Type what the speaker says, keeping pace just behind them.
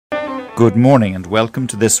Good morning and welcome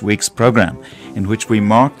to this week's programme, in which we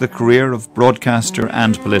mark the career of broadcaster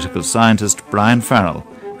and political scientist Brian Farrell,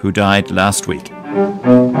 who died last week.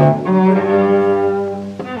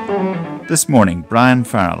 This morning, Brian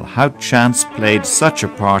Farrell, how chance played such a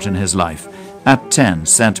part in his life. At 10,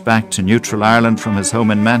 sent back to neutral Ireland from his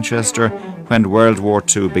home in Manchester when World War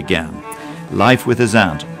II began. Life with his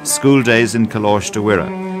aunt, school days in Coláiste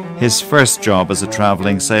Mhuire, his first job as a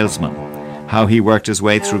travelling salesman, how he worked his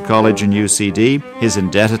way through college and UCD, his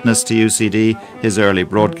indebtedness to UCD, his early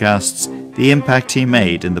broadcasts, the impact he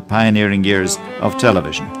made in the pioneering years of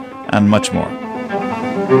television, and much more.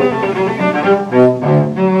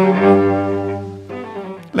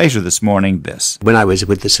 Later this morning, this. When I was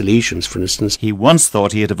with the Salesians, for instance, He once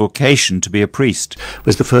thought he had a vocation to be a priest.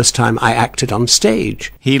 was the first time I acted on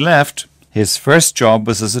stage. He left. His first job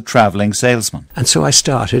was as a travelling salesman. And so I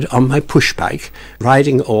started on my push bike,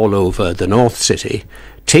 riding all over the North City,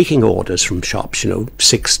 taking orders from shops,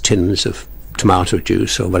 6 tins of tomato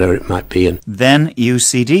juice or whatever it might be. And Then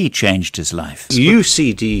UCD changed his life.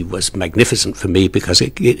 UCD was magnificent for me because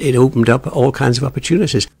it opened up all kinds of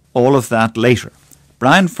opportunities. All of that later.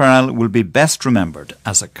 Brian Farrell will be best remembered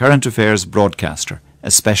as a current affairs broadcaster,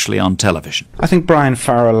 especially on television. I think Brian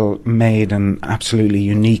Farrell made an absolutely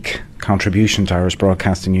unique contribution to Irish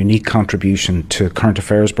broadcasting, unique contribution to current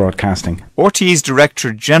affairs broadcasting. RTÉ's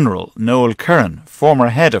Director General, Noel Curran, former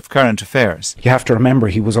head of current affairs. You have to remember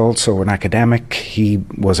he was also an academic, he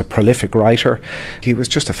was a prolific writer, he was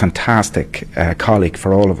just a fantastic colleague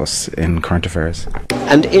for all of us in current affairs.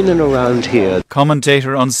 And in and around here,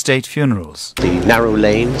 Commentator on state funerals. the narrow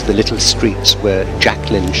lanes, the little streets where Jack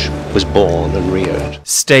Lynch was born and reared.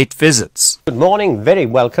 State visits. Good morning, very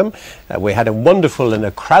welcome. We had a wonderful and a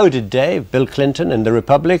crowded day. Bill Clinton and the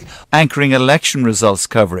Republic. Anchoring election results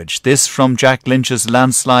coverage. This from Jack Lynch's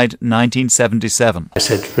landslide 1977. I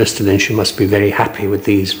said, Mr. Lynch, you must be very happy with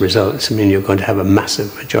these results. I mean, you're going to have a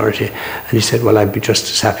massive majority. And he said, well, I'd be just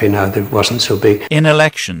as happy now that it wasn't so big. In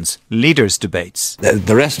elections, leaders' debates.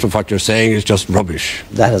 The rest of what you're saying is just rubbish.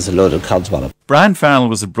 That is a load of codswallop. Brian Farrell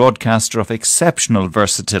was a broadcaster of exceptional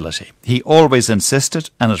versatility. He always insisted,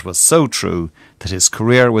 and it was so true, that his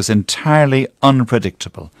career was entirely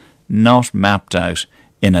unpredictable, not mapped out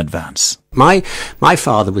in advance. My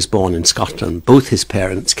father was born in Scotland. Both his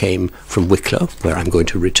parents came from Wicklow, where I'm going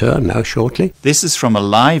to return now shortly. This is from a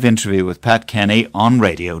live interview with Pat Kenny on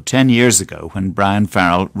radio 10 years ago when Brian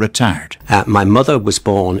Farrell retired. My mother was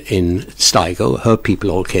born in Sligo. Her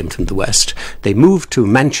people all came from the west. They moved to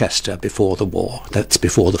Manchester before the war. That's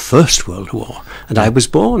before the First World War. And I was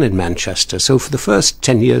born in Manchester. So for the first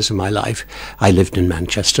 10 years of my life, I lived in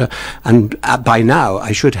Manchester. And by now,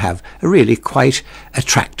 I should have a really quite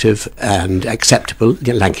attractive and acceptable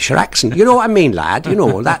Lancashire accent. You know what I mean, lad? You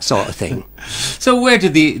know, that sort of thing. So where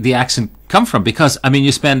did the accent come from? Because, I mean,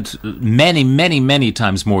 you spent many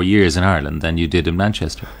times more years in Ireland than you did in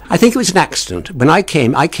Manchester. I think it was an accident. When I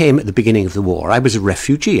came at the beginning of the war. I was a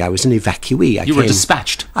refugee. I was an evacuee. You were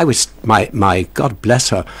dispatched. I was, my God bless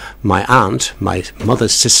her, my aunt, my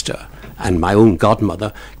mother's sister, and my own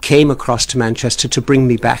godmother came across to Manchester to bring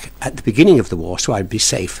me back at the beginning of the war so I'd be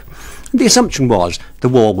safe. And the assumption was the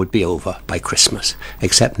war would be over by Christmas,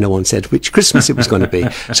 except no one said which Christmas it was going to be.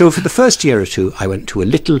 So for the first year or two, I went to a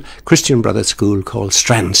little Christian Brothers school called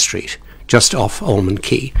Strand Street, just off Almond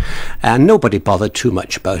Quay. And nobody bothered too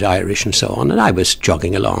much about Irish and so on, and I was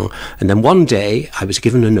jogging along. And then one day, I was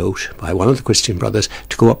given a note by one of the Christian Brothers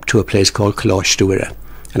to go up to a place called Coláiste Mhuire.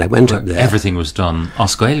 And I went up there. Everything was done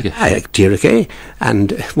os Gaeilge. Díreach.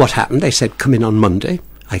 And what happened? They said, come in on Monday.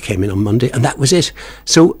 I came in on Monday, and that was it.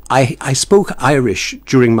 So I spoke Irish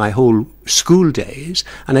during my whole school days,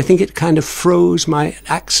 and I think it kind of froze my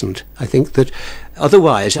accent. I think that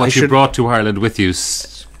otherwise What you brought to Ireland with you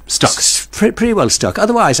stuck. Pretty well stuck.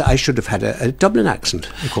 Otherwise, I should have had a Dublin accent,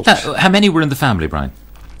 of course. Now, how many were in the family, Brian?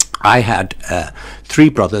 I had 3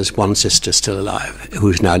 brothers, 1 sister still alive,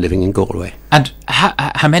 who's now living in Galway. And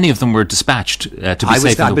how many of them were dispatched to be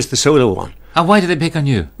safe? I was the solo one. And why did they pick on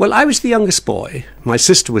you? Well, I was the youngest boy. My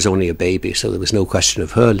sister was only a baby, so there was no question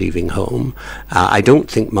of her leaving home. I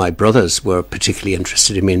don't think my brothers were particularly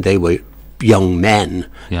interested in me, and they were young men.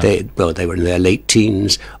 Yeah. They were in their late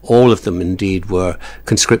teens. All of them, indeed, were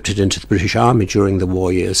conscripted into the British Army during the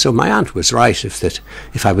war years. So my aunt was right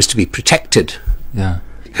if I was to be protected. Yeah.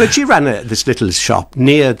 But she ran this little shop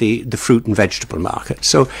near the fruit and vegetable market.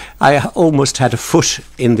 So I almost had a foot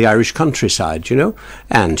in the Irish countryside, you know.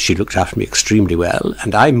 And she looked after me extremely well.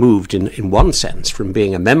 And I moved, in one sense, from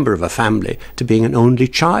being a member of a family to being an only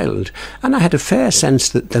child. And I had a fair sense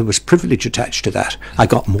that there was privilege attached to that. I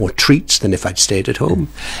got more treats than if I'd stayed at home.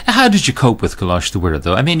 How did you cope with Coláiste Mhuire,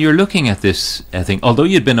 though? I mean, you're looking at this, I think, although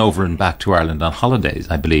you'd been over and back to Ireland on holidays,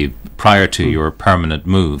 I believe, prior to your permanent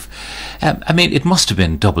move. I mean, it must have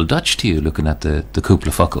been double Dutch to you looking at the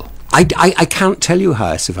Cúpla Focal. I can't tell you how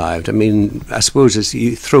I survived. I mean, I suppose as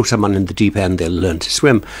you throw someone in the deep end, they'll learn to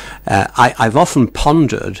swim. I've often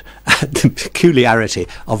pondered the peculiarity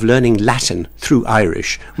of learning Latin through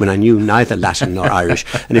Irish when I knew neither Latin nor Irish.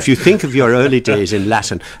 And if you think of your early days in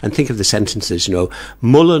Latin and think of the sentences, you know,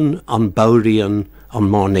 Mullen on Baurian on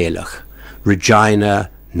Mornelach, Regina,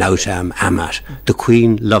 Nautam Amat, the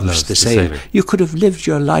Queen loves the sailor. You could have lived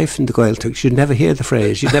your life in the Gaeltacht. You'd never hear the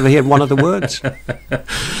phrase. You'd never hear one of the words.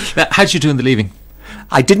 How did you do in the leaving?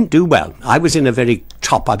 I didn't do well. I was in a very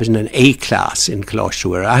top, I was in an A class in Coláiste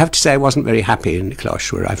Mhuire. I have to say I wasn't very happy in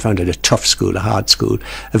Coláiste Mhuire. I found it a tough school, a hard school,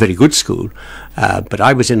 a very good school. But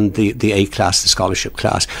I was in the A class, the scholarship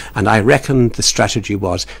class, and I reckon the strategy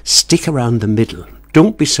was stick around the middle.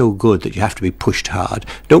 Don't be so good that you have to be pushed hard.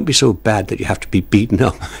 Don't be so bad that you have to be beaten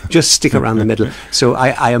up. Just stick around the middle. So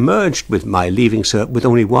I emerged with my leaving cert with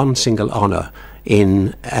only one single honour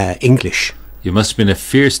in English. You must have been a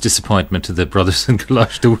fierce disappointment to the brothers in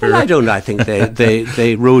Coláiste Mhuire. Well, I don't know. I think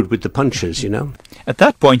they rode with the punches, you know. At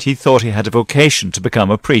that point, he thought he had a vocation to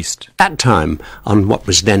become a priest. At that time, on what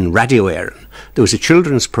was then Radio Éireann, there was a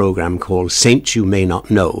children's programme called Saints You May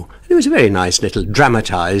Not Know. It was a very nice little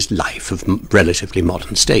dramatised life of relatively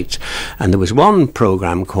modern states. And there was one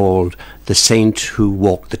programme called The Saint Who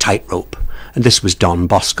Walked the Tightrope. And this was Don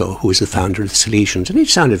Bosco, who was the founder of the Salesians. And he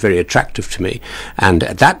sounded very attractive to me. And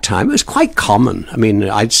at that time, it was quite common. I mean,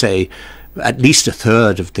 I'd say at least a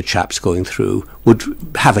third of the chaps going through would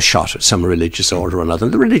have a shot at some religious order or another.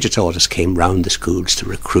 And the religious orders came round the schools to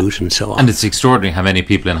recruit and so on. And it's extraordinary how many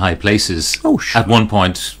people in high places at one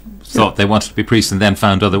point thought they wanted to be priests and then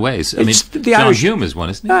found other ways. I mean, John Hume is one,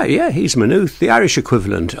 isn't he? Yeah, he's Maynooth, the Irish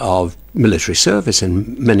equivalent of military service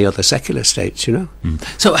in many other secular states, you know.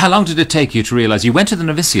 So how long did it take you to realise you went to the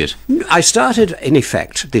novitiate? I started, in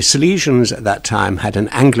effect, the Salesians at that time had an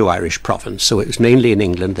Anglo-Irish province, so it was mainly in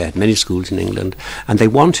England. They had many schools in England, and they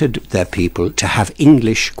wanted their people to have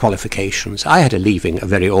English qualifications. I had a leaving, a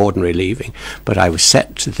very ordinary leaving, but I was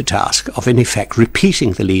set to the task of, in effect,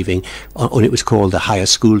 repeating the leaving, and it was called the Higher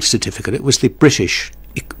School Certificate. It was the British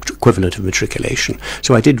equivalent of matriculation.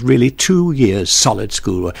 So I did really 2 years solid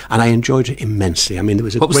schoolwork, and I enjoyed it immensely. I mean, there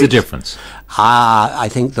was What was the difference? I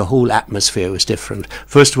think the whole atmosphere was different.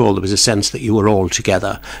 First of all, there was a sense that you were all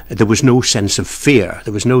together. There was no sense of fear.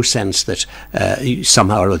 There was no sense that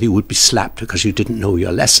somehow or other you would be slapped because you didn't know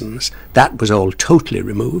your lessons. That was all totally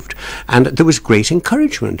removed. And there was great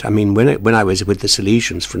encouragement. I mean, when I was with the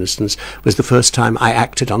Salesians, for instance, was the first time I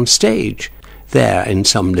acted on stage there in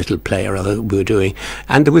some little play or other we were doing,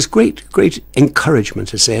 and there was great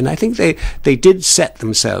encouragement, I say, and I think they did set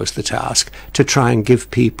themselves the task to try and give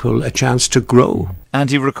people a chance to grow. And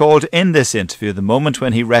he recalled in this interview the moment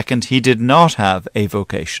when he reckoned he did not have a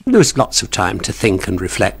vocation. There was lots of time to think and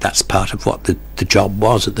reflect. That's part of what the job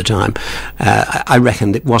was at the time. I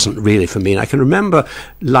reckoned it wasn't really for me. And I can remember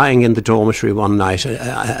lying in the dormitory one night,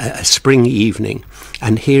 a spring evening,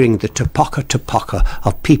 and hearing the topoka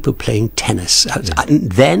of people playing tennis.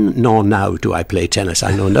 Then nor now do I play tennis.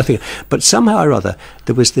 I know nothing. But somehow or other,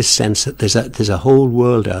 there was this sense that there's a whole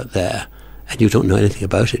world out there, and you don't know anything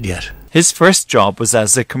about it yet. His first job was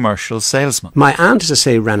as a commercial salesman. My aunt, as I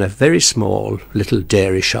say, ran a very small little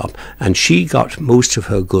dairy shop, and she got most of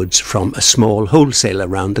her goods from a small wholesaler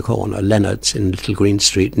round the corner, Leonard's, in Little Green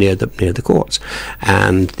Street near the courts.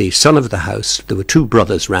 And the son of the house, there were two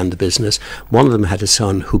brothers ran the business. One of them had a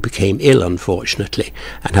son who became ill, unfortunately,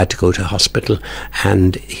 and had to go to hospital.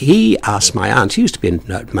 And he asked my aunt, he used to be in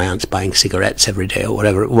my aunt's buying cigarettes every day or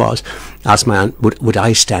whatever it was, asked my aunt, would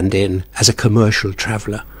I stand in as a commercial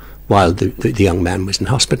traveller while the young man was in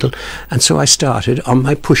hospital. And so I started on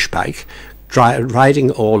my push bike,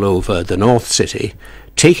 riding all over the North City,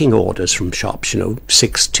 taking orders from shops,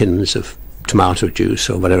 6 tins of tomato juice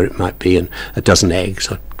or whatever it might be, and a dozen eggs,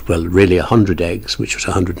 or, well, really 100 eggs, which was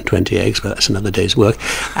 120 eggs, but that's another day's work,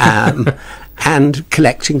 and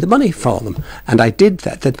collecting the money for them. And I did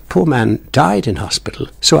that. The poor man died in hospital.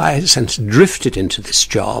 So I, in a sense, drifted into this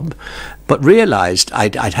job, but realised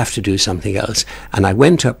I'd have to do something else. And I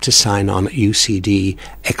went up to sign on at UCD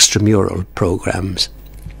extramural programmes.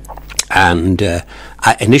 And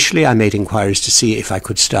initially I made inquiries to see if I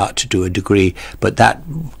could start to do a degree, but that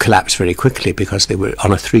collapsed very quickly because they were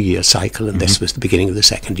on a 3-year cycle, and this was the beginning of the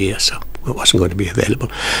second year, so it wasn't going to be available.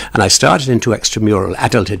 And I started into extramural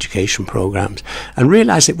adult education programs and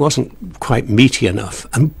realised it wasn't quite meaty enough.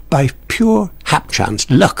 And by pure hap chance,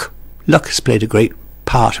 luck has played a great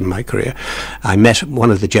part in my career. I met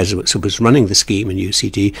one of the Jesuits who was running the scheme in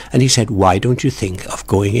UCD, and he said, "Why don't you think of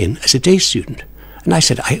going in as a day student?" And I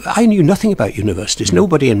said, I knew nothing about universities.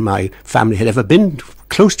 Nobody in my family had ever been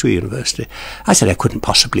close to a university. I said I couldn't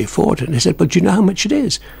possibly afford it. And he said, "But do you know how much it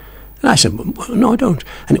is?" And I said, "Well, no, I don't."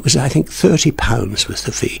 And it was, I think, £30 was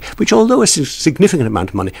the fee, which, although it's a significant amount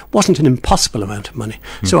of money, wasn't an impossible amount of money.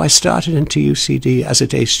 So I started into UCD as a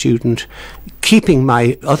day student, keeping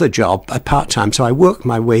my other job at part-time. So I worked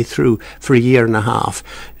my way through for a year and a half,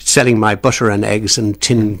 selling my butter and eggs and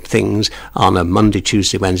tin things on a Monday,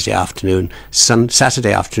 Tuesday, Wednesday afternoon,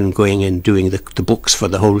 Saturday afternoon going in doing the books for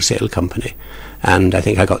the wholesale company. And I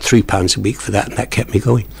think I got £3 a week for that, and that kept me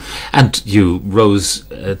going. And you rose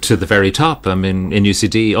to the very top. I mean, in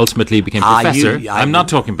UCD, ultimately became professor. I'm not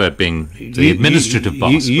talking about being the administrative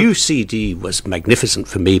boss. UCD was magnificent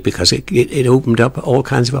for me because it opened up all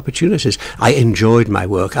kinds of opportunities. I enjoyed my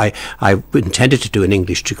work. I intended to do an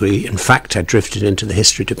English degree. In fact, I drifted into the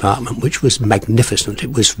history department, which was magnificent.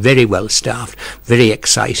 It was very well staffed, very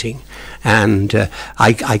exciting. And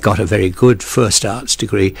I got a very good first arts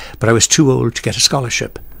degree, but I was too old to get a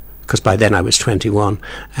scholarship, because by then I was 21.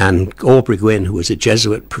 And Aubrey Gwynn, who was a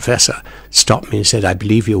Jesuit professor, stopped me and said, "I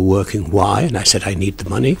believe you're working. Why?" And I said, "I need the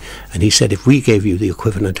money." And he said, "If we gave you the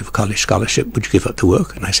equivalent of a college scholarship, would you give up the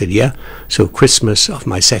work?" And I said, "Yeah." So Christmas of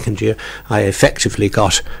my second year, I effectively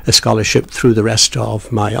got a scholarship through the rest of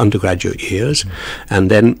my undergraduate years. And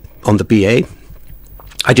then on the BA,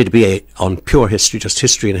 I did a BA on pure history, just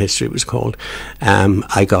history and history it was called.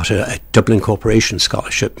 I got a Dublin Corporation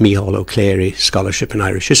scholarship, Micheál O'Clery scholarship in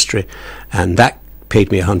Irish history, and that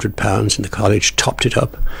paid me £100, and the college topped it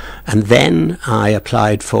up. And then I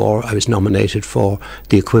was nominated for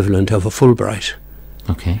the equivalent of a Fulbright.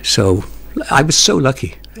 Okay. So I was so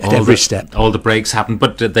lucky at every step. All the breaks happen,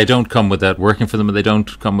 but they don't come without working for them, and they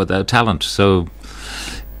don't come without talent. So...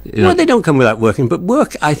 Well, they don't come without working, but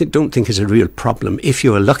work I don't think is a real problem if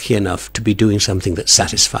you're lucky enough to be doing something that's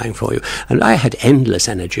satisfying for you. And I had endless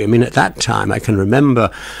energy. I mean, at that time, I can remember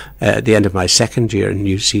at the end of my second year in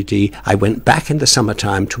UCD, I went back in the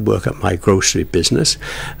summertime to work at my grocery business.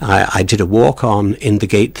 I did a walk-on in the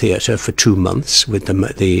Gate Theatre for 2 months with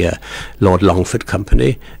the Lord Longford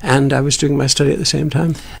Company, and I was doing my study at the same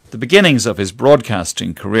time. The beginnings of his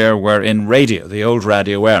broadcasting career were in radio, the old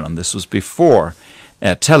Radio Air, and this was before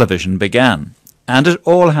television began. And it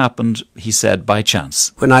all happened, he said, by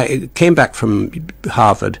chance. When I came back from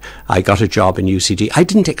Harvard, I got a job in UCD. I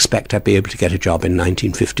didn't expect I'd be able to get a job in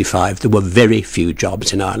 1955. There were very few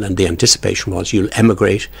jobs in Ireland. The anticipation was you'll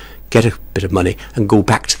emigrate, get a bit of money, and go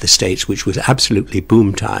back to the States, which was absolutely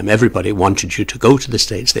boom time. Everybody wanted you to go to the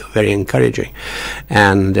States. They were very encouraging.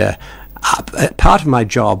 And part of my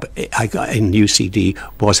job I got in UCD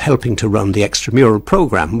was helping to run the extramural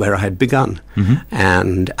program where I had begun.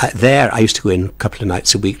 And there I used to go in a couple of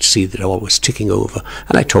nights a week to see that all was ticking over,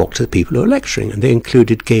 and I talked to the people who were lecturing, and they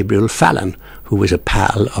included Gabriel Fallon, who was a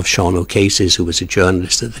pal of Sean O'Case's, who was a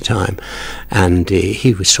journalist at the time. And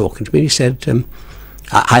he was talking to me, and he said,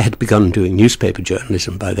 I had begun doing newspaper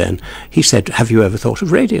journalism by then. He said, "Have you ever thought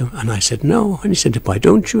of radio?" And I said, "No." And he said, "Why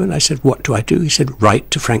don't you?" And I said, "What do I do?" He said,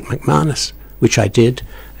 "Write to Frank McManus," which I did.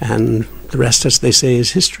 And the rest, as they say,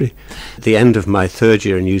 is history. At the end of my third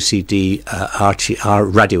year in UCD, our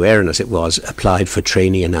Radio Éireann, as it was, applied for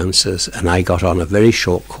trainee announcers, and I got on a very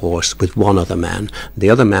short course with one other man. The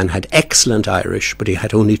other man had excellent Irish, but he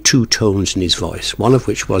had only 2 tones in his voice, one of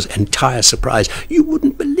which was entire surprise. "You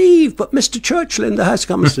wouldn't believe, but Mr. Churchill in the House of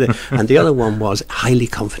Commons today." And the other one was highly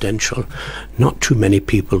confidential. Not too many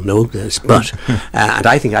people know this, but and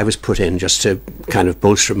I think I was put in just to kind of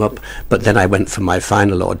bolster him up. But then I went for my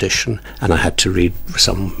final audition, and I had to read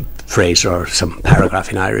some phrase or some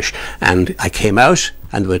paragraph in Irish, and I came out,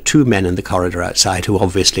 and there were 2 men in the corridor outside who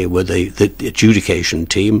obviously were the adjudication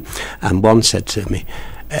team, and one said to me,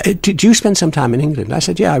 "Did you spend some time in England?" I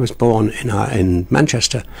said, "Yeah, I was born in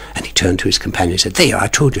Manchester." And he turned to his companion and said, "There, I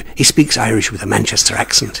told you, he speaks Irish with a Manchester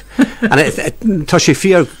accent." And Toshi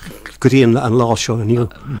Fear Goody and Law Show and you.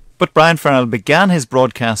 But Brian Farrell began his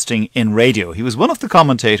broadcasting in radio. He was one of the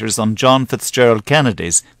commentators on John Fitzgerald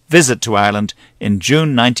Kennedy's visit to Ireland in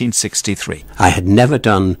June 1963. I had never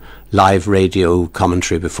done live radio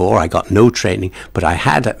commentary before. I got no training, but I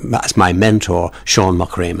had as my mentor Sean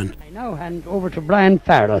McRaman. I now hand over to Brian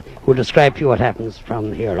Farrell, who will describe to you what happens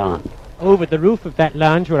from here on. over the roof of that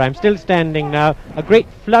lounge where I'm still standing now, a great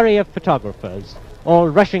flurry of photographers, all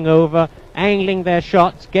rushing over, angling their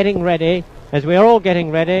shots, getting ready, as we are all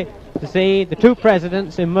getting ready to see the two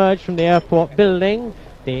presidents emerge from the airport building,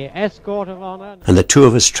 the escort of honour. And the two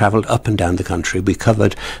of us travelled up and down the country. We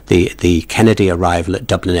covered the Kennedy arrival at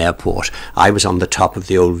Dublin Airport. I was on the top of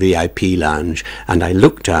the old VIP lounge, and I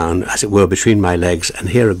looked down, as it were, between my legs, and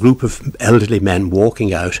hear a group of elderly men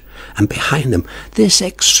walking out, and behind them this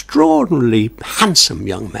extraordinarily handsome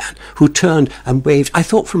young man who turned and waved. I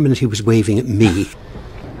thought for a minute he was waving at me.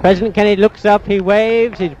 President Kennedy looks up, he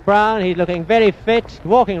waves, he's brown, he's looking very fit,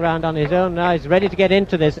 walking around on his own now, he's ready to get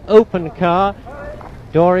into this open car.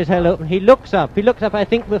 Door is held open. He looks up, I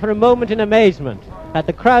think, for a moment in amazement at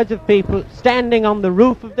the crowds of people standing on the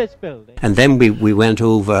roof of this building. And then we went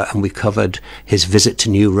over and we covered his visit to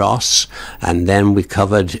New Ross, and then we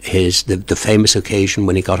covered the famous occasion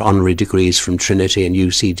when he got honorary degrees from Trinity and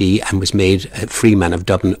UCD and was made a Freeman of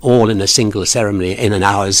Dublin, all in a single ceremony in an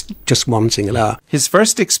hour's, just one single hour. His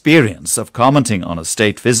first experience of commenting on a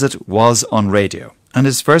state visit was on radio, and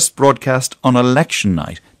his first broadcast on election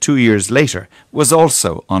night 2 years later was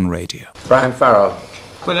also on radio. Brian Farrell.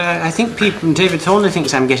 Well, I think David Thornley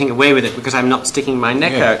thinks I'm getting away with it because I'm not sticking my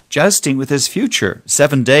neck out. Jousting with his future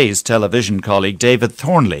 7 Days television colleague David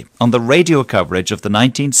Thornley on the radio coverage of the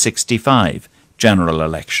 1965 general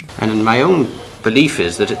election. And in my own belief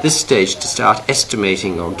is that at this stage to start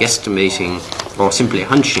estimating or guesstimating or simply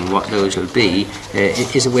hunching what those will be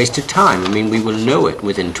is a waste of time. I mean, we will know it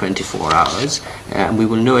within 24 hours and we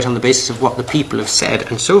will know it on the basis of what the people have said,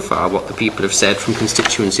 and so far what the people have said from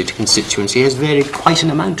constituency to constituency has varied quite an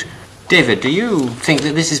amount. David, do you think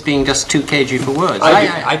that this is being just too cagey for words?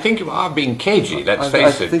 I think you are being cagey, let's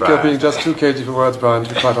face it, I think Brian. you're being just too cagey for words, Brian,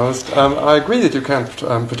 to be quite honest. I agree that you can't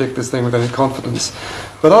predict this thing with any confidence.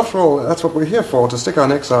 But after all, that's what we're here for, to stick our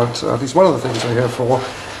necks out, at least one of the things we're here for,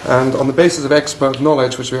 and on the basis of expert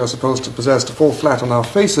knowledge which we are supposed to possess, to fall flat on our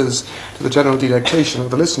faces to the general delectation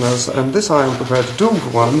of the listeners, and this I am prepared to do for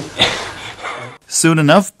one. Soon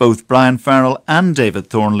enough, both Brian Farrell and David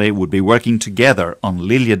Thornley would be working together on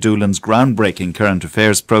Lelia Doolan's groundbreaking current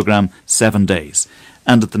affairs programme 7 Days.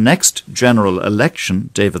 And at the next general election,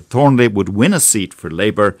 David Thornley would win a seat for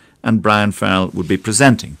Labour and Brian Farrell would be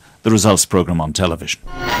presenting the results programme on television.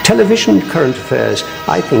 Television current affairs,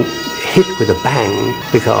 I think, hit with a bang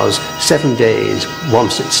because 7 Days,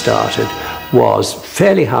 once it started, was a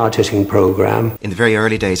fairly hard-hitting programme. In the very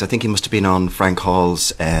early days, I think he must have been on Frank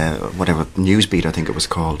Hall's, Newsbeat, I think it was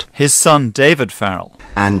called. His son, David Farrell.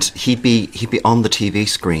 And he'd be on the TV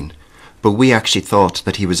screen. But we actually thought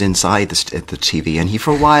that he was inside the TV, and he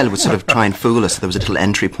for a while would sort of try and fool us. There was a little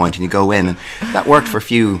entry point and you go in, and that worked for a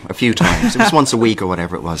few times. It was once a week or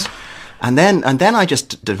whatever it was. And then I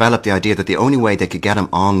just developed the idea that the only way they could get him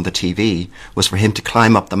on the TV was for him to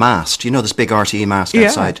climb up the mast. You know, this big RTE mast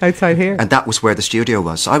outside? Yeah, outside here. And that was where the studio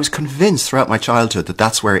was. So I was convinced throughout my childhood that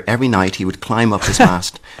that's where every night he would climb up his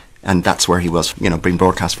mast. And that's where he was, being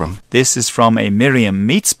broadcast from. This is from a Miriam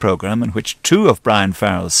Meets programme in which two of Brian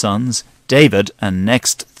Farrell's sons, David and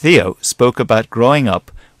next Theo, spoke about growing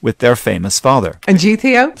up with their famous father. And you,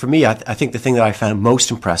 Theo? For me, I think the thing that I found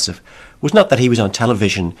most impressive was not that he was on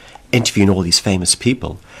television interviewing all these famous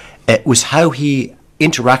people. It was how he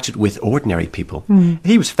interacted with ordinary people.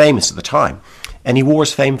 He was famous at the time, and he wore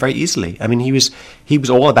his fame very easily. I mean, he was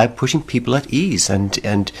all about putting people at ease,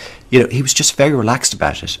 and he was just very relaxed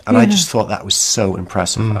about it. And I just thought that was so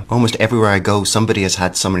impressive. Almost everywhere I go, somebody has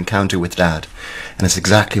had some encounter with Dad, and it's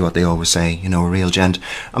exactly what they always say. A real gent.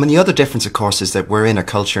 I mean, the other difference, of course, is that we're in a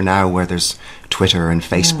culture now where there's Twitter and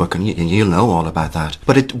Facebook, and you'll know all about that.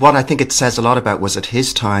 But what I think it says a lot about was at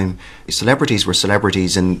his time, celebrities were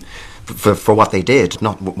celebrities for what they did,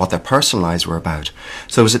 not what their personal lives were about.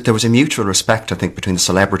 So there was a mutual respect, I think, between the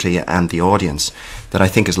celebrity and the audience that I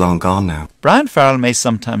think is long gone now. Brian Farrell may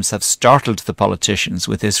sometimes have startled the politicians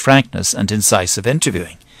with his frankness and incisive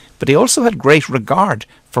interviewing, but he also had great regard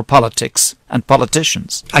for politics and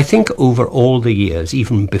politicians. I think over all the years,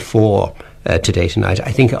 even before Today Tonight,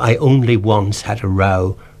 I think I only once had a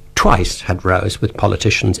row, twice had rows with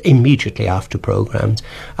politicians immediately after programmes.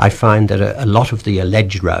 I find that a lot of the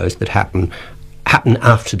alleged rows that happen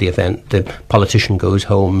after the event. The politician goes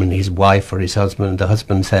home and his wife or his husband, the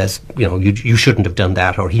husband says, you shouldn't have done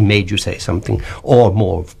that, or he made you say something, or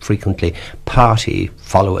more frequently, party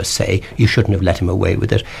followers say you shouldn't have let him away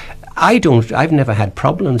with it. I've never had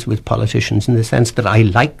problems with politicians in the sense that I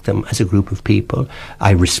like them as a group of people.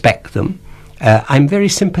 I respect them. I'm very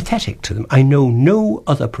sympathetic to them. I know no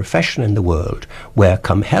other profession in the world where,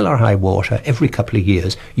 come hell or high water, every couple of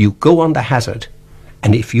years, you go on the hazard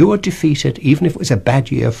And if you're defeated, even if it was a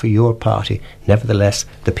bad year for your party, nevertheless,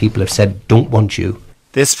 the people have said, don't want you.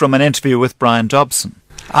 This from an interview with Brian Dobson.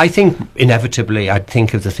 I think inevitably I'd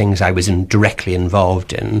think of the things I was directly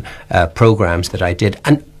involved in, programmes that I did,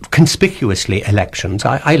 and conspicuously elections.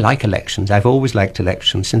 I like elections. I've always liked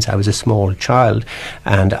elections since I was a small child.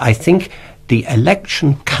 And I think the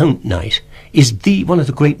election count night is one of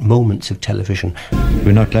the great moments of television.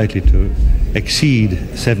 We're not likely to exceed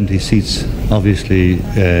 70 seats. Obviously,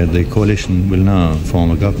 the coalition will now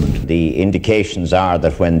form a government. The indications are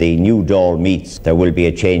that when the new Dáil meets, there will be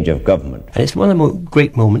a change of government. And it's one of the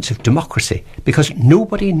great moments of democracy, because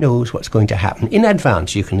nobody knows what's going to happen. In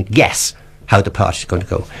advance, you can guess how the party's going to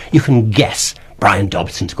go. You can guess Brian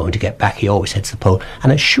Dobson's going to get back. He always heads the poll.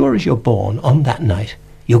 And as sure as you're born, on that night,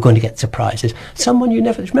 you're going to get surprises. Someone you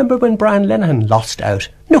never... Remember when Brian Lenihan lost out?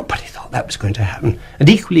 Nobody thought that was going to happen. And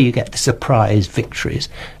equally, you get the surprise victories.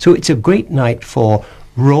 So it's a great night for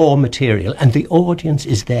raw material, and the audience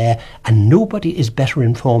is there, and nobody is better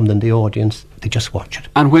informed than the audience. They just watch it.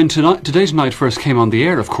 And when Today's Night first came on the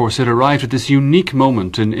air, of course, it arrived at this unique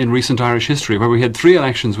moment in recent Irish history, where we had 3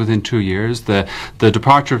 elections within 2 years: the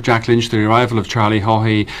departure of Jack Lynch, the arrival of Charlie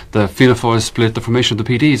Haughey, the Fianna Fáil split, the formation of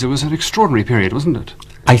the PDs. It was an extraordinary period, wasn't it?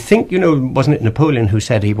 I think, wasn't it Napoleon who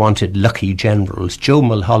said he wanted lucky generals? Joe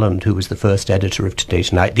Mulholland, who was the first editor of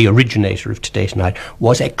Today's Night, the originator of Today's Night,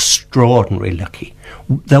 was extraordinarily lucky.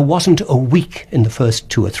 There wasn't a week in the first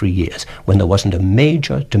 2 or 3 years when there wasn't a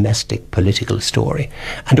major domestic political story.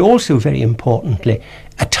 And also, very importantly,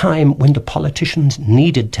 a time when the politicians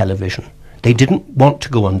needed television. They didn't want to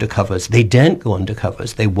go undercovers. They daren't go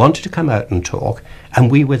undercovers. They wanted to come out and talk, and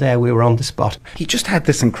we were there. We were on the spot. He just had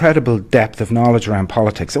this incredible depth of knowledge around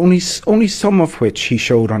politics, only some of which he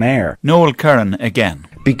showed on air. Noel Curran again.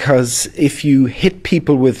 Because if you hit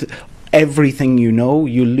people with everything you know,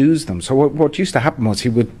 you lose them. So what used to happen was he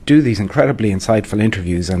would do these incredibly insightful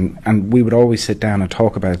interviews, and we would always sit down and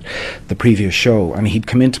talk about the previous show, and he'd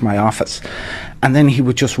come into my office and then he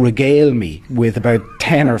would just regale me with about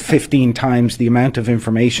 10 or 15 times the amount of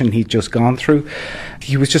information he'd just gone through.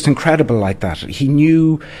 He was just incredible like that. He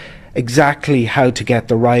knew exactly how to get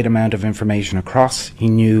the right amount of information across. He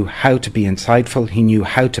knew how to be insightful. He knew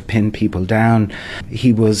how to pin people down.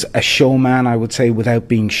 He was a showman, I would say, without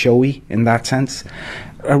being showy in that sense.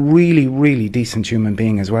 A really, really decent human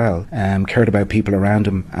being as well. Cared about people around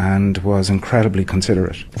him and was incredibly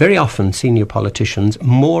considerate. Very often senior politicians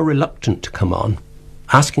more reluctant to come on,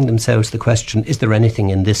 asking themselves the question, is there anything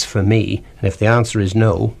in this for me? And if the answer is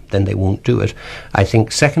no, then they won't do it. I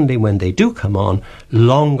think, secondly, when they do come on,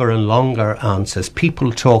 longer and longer answers,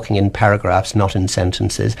 people talking in paragraphs, not in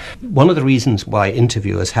sentences. One of the reasons why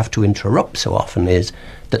interviewers have to interrupt so often is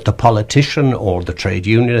that the politician or the trade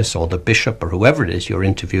unionist or the bishop or whoever it is you're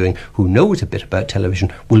interviewing who knows a bit about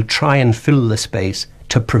television will try and fill the space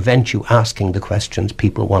to prevent you asking the questions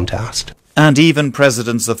people want asked. And even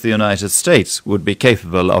presidents of the United States would be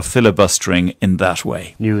capable of filibustering in that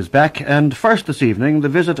way. News back, and first this evening, the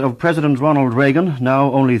visit of President Ronald Reagan, now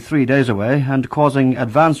only 3 days away, and causing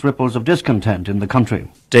advance ripples of discontent in the country.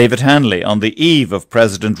 David Hanley on the eve of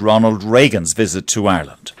President Ronald Reagan's visit to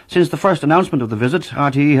Ireland. Since the first announcement of the visit,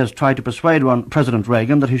 RTE has tried to persuade President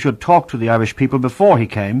Reagan that he should talk to the Irish people before he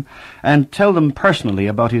came and tell them personally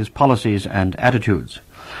about his policies and attitudes.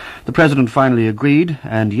 The President finally agreed,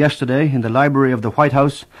 and yesterday, in the library of the White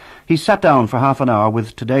House, he sat down for half an hour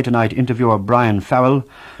with Today Tonight interviewer Brian Farrell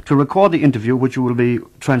to record the interview, which will be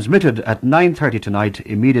transmitted at 9:30 tonight,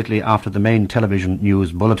 immediately after the main television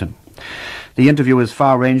news bulletin. The interview is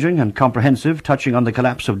far-ranging and comprehensive, touching on the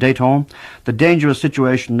collapse of Dayton, the dangerous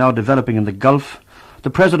situation now developing in the Gulf, the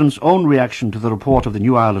President's own reaction to the report of the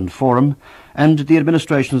New Ireland Forum, and the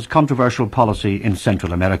administration's controversial policy in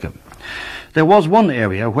Central America. There was one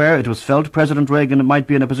area where it was felt President Reagan might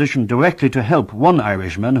be in a position directly to help one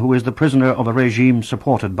Irishman who is the prisoner of a regime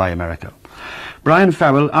supported by America. Brian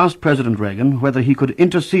Farrell asked President Reagan whether he could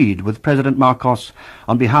intercede with President Marcos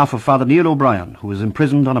on behalf of Father Neil O'Brien, who is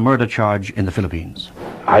imprisoned on a murder charge in the Philippines.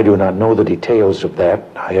 I do not know the details of that.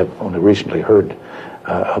 I have only recently heard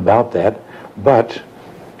about that, but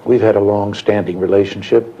we've had a long-standing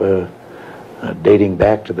relationship dating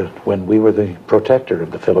back to when we were the protector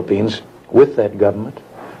of the Philippines with that government,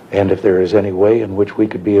 and if there is any way in which we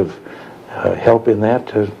could be of help in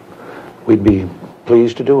that, we'd be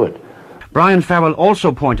pleased to do it. Brian Farrell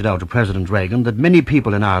also pointed out to President Reagan that many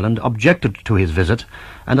people in Ireland objected to his visit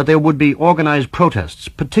and that there would be organised protests,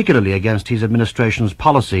 particularly against his administration's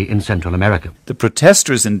policy in Central America. The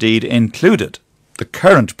protesters indeed included the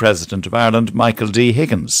current President of Ireland, Michael D.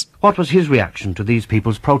 Higgins. What was his reaction to these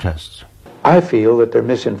people's protests? I feel that they're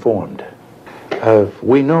misinformed.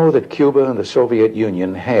 We know that Cuba and the Soviet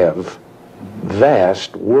Union have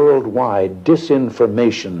vast worldwide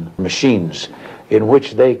disinformation machines in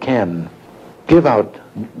which they can give out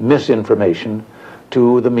misinformation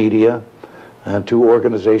to the media and to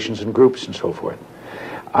organizations and groups and so forth.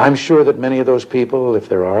 I'm sure that many of those people, if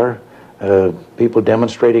there are people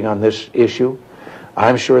demonstrating on this issue,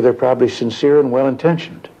 I'm sure they're probably sincere and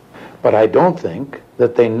well-intentioned. But I don't think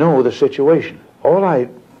that they know the situation. All I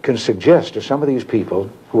can suggest to some of these people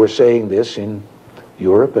who are saying this in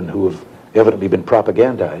Europe and who have evidently been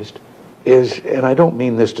propagandized is, and I don't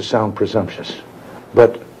mean this to sound presumptuous,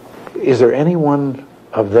 but is there anyone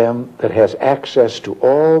of them that has access to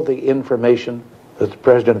all the information that the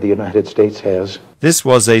President of the United States has? This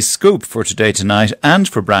was a scoop for Today Tonight and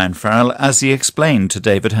for Brian Farrell as he explained to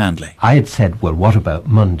David Handley. I had said, well, what about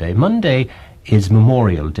Monday? Monday is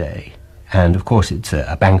Memorial Day. And, of course, it's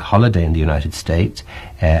a bank holiday in the United States.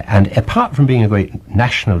 And apart from being a great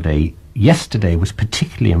national day, yesterday was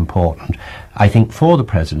particularly important, I think, for the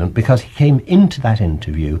President, because he came into that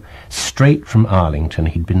interview straight from Arlington.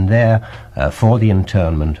 He'd been there for the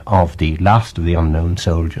internment of the last of the unknown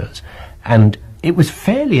soldiers. And it was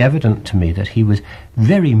fairly evident to me that he was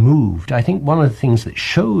very moved. I think one of the things that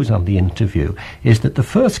shows on the interview is that the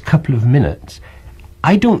first couple of minutes,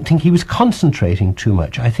 I don't think he was concentrating too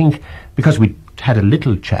much. I think because we had a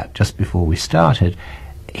little chat just before we started,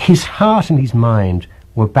 his heart and his mind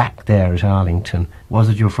were back there at Arlington. Was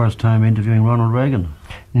it your first time interviewing Ronald Reagan?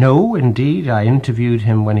 No, indeed. I interviewed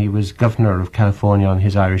him when he was governor of California on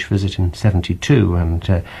his Irish visit in '72,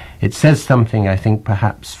 and it says something, I think,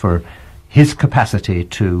 perhaps for his capacity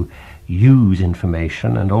to use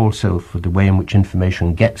information and also for the way in which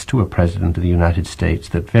information gets to a President of the United States,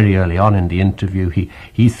 that very early on in the interview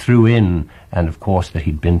he threw in, and of course that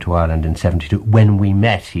he'd been to Ireland in '72. When we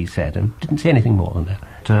met, he said, and didn't say anything more than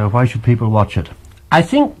that. Why should people watch it? I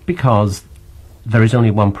think because there is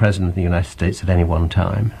only one President of the United States at any one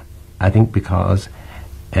time. I think because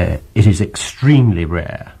it is extremely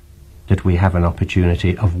rare that we have an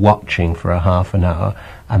opportunity of watching for a half an hour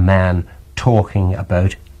a man talking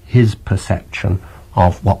about his perception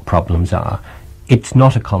of what problems are. It's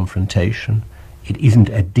not a confrontation. It isn't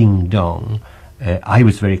a ding-dong. I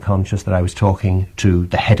was very conscious that I was talking to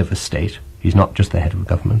the head of a state. He's not just the head of a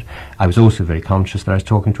government. I was also very conscious that I was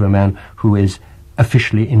talking to a man who is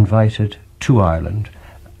officially invited to Ireland.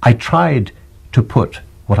 I tried to put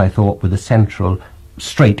what I thought were the central,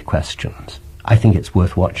 straight questions. I think it's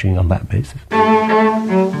worth watching on that basis.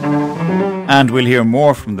 And we'll hear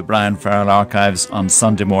more from the Brian Farrell archives on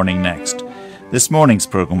Sunday morning next. This morning's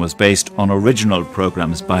programme was based on original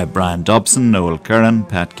programmes by Brian Dobson, Noel Curran,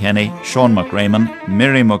 Pat Kenny, Sean McRaman,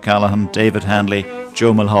 Miriam O'Callaghan, David Handley,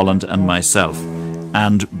 Joe Mulholland and myself,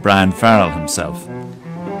 and Brian Farrell himself.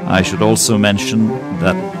 I should also mention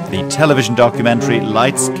that the television documentary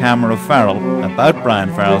Lights, Camera, Farrell about Brian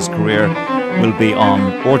Farrell's career will be on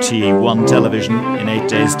RTE1 television in 8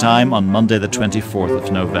 days' time on Monday the 24th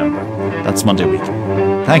of November. That's Monday week.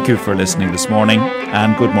 Thank you for listening this morning,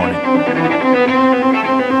 and good morning.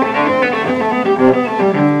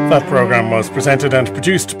 That programme was presented and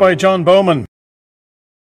produced by John Bowman.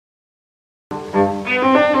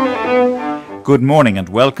 Good morning and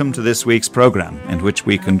welcome to this week's programme, in which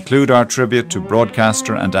we conclude our tribute to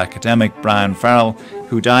broadcaster and academic Brian Farrell,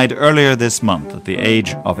 who died earlier this month at the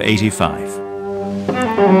age of 85.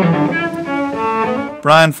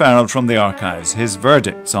 Brian Farrell from the archives, his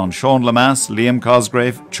verdicts on Sean Lemass, Liam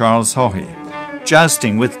Cosgrave, Charles Haughey,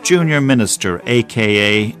 jousting with junior minister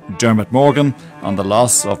aka Dermot Morgan on the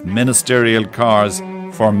loss of ministerial cars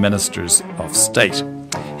for ministers of state,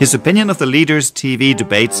 his opinion of the leaders' TV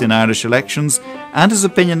debates in Irish elections, and his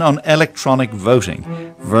opinion on electronic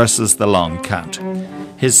voting versus the long count.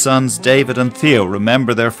 His sons David and Theo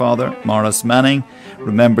remember their father, Maurice Manning,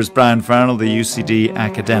 remembers Brian Farrell, the UCD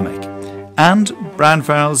academic, and Brian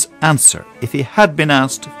Farrell's answer if he had been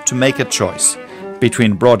asked to make a choice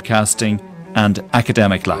between broadcasting and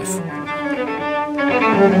academic life.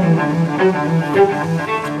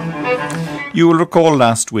 You will recall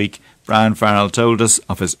last week Brian Farrell told us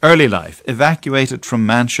of his early life, evacuated from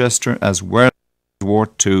Manchester as World War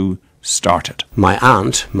II started. My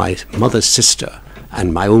aunt, my mother's sister,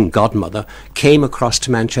 and my own godmother came across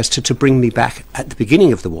to Manchester to bring me back at the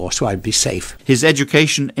beginning of the war so I'd be safe. His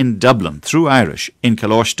education in Dublin, through Irish, in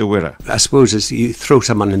Coláiste de Mhuire. I suppose as you throw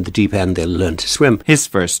someone in the deep end, they'll learn to swim. His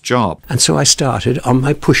first job. And so I started on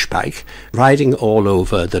my push bike, riding all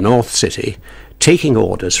over the North City, taking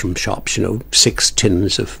orders from shops, 6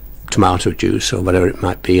 tins of tomato juice or whatever it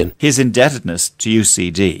might be. And his indebtedness to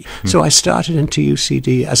UCD. So I started into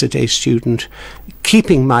UCD as a day student,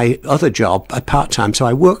 keeping my other job at part-time. So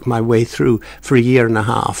I worked my way through for a year and a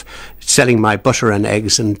half, selling my butter and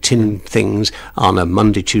eggs and tin things on a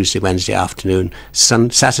Monday, Tuesday, Wednesday afternoon,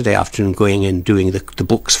 Saturday afternoon going in doing the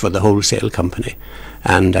books for the wholesale company.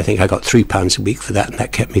 And I think I got £3 a week for that, and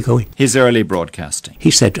that kept me going. His early broadcasting. He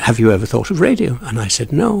said, have you ever thought of radio? And I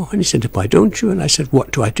said, no. And he said, why don't you? And I said,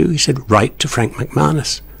 what do I do? He said, write to Frank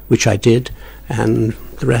McManus, which I did. And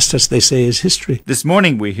the rest, as they say, is history. This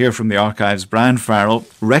morning we hear from the archives Brian Farrell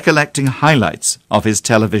recollecting highlights of his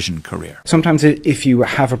television career. Sometimes if you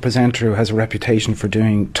have a presenter who has a reputation for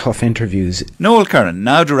doing tough interviews... Noel Curran,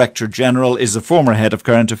 now Director General, is a former head of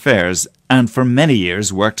current affairs and for many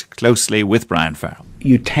years worked closely with Brian Farrell.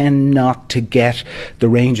 You tend not to get the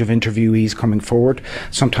range of interviewees coming forward.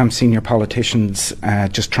 Sometimes senior politicians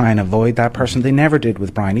just try and avoid that person. They never did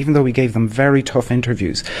with Brian, even though we gave them very tough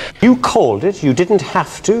interviews. You called it, you didn't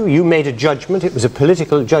have to, you made a judgment, it was a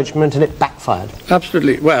political judgment and it backfired.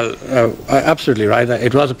 Absolutely, well, absolutely right,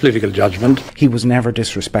 it was a political judgment. He was never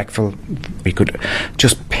disrespectful. He could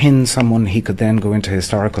just pin someone, he could then go into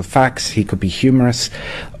historical facts, he could be humorous,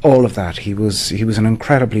 all of that. He was an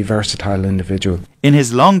incredibly versatile individual. In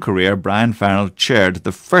his long career, Brian Farrell chaired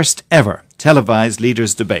the first ever televised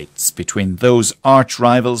leaders' debates between those arch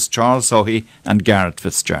rivals Charles Haughey and Garret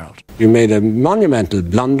FitzGerald. You made a monumental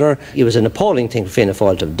blunder. It was an appalling thing for Fianna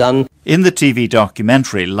Fáil to have done. In the TV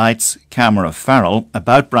documentary Lights, Camera, Farrell,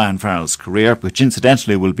 about Brian Farrell's career, which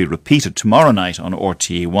incidentally will be repeated tomorrow night on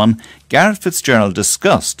RTE1, Garret FitzGerald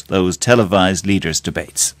discussed those televised leaders'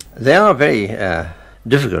 debates. They are very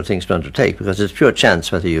difficult things to undertake because it's pure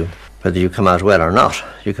chance whether you come out well or not.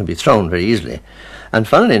 You can be thrown very easily. And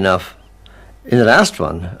funnily enough, in the last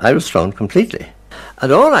one, I was thrown completely.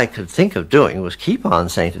 And all I could think of doing was keep on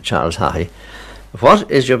saying to Charles Haughey, what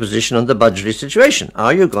is your position on the budgetary situation?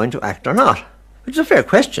 Are you going to act or not? Which is a fair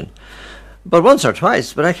question. But once or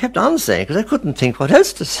twice, but I kept on saying because I couldn't think what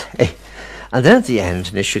else to say. And then at the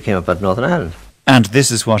end, an issue came up about Northern Ireland. And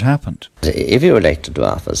this is what happened. If he were elected to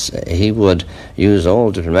office, he would use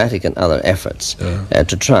all diplomatic and other efforts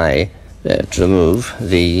to try to remove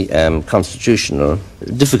the constitutional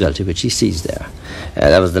difficulty which he sees there.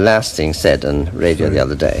 That was the last thing said on radio the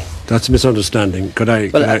other day. That's a misunderstanding. Could I?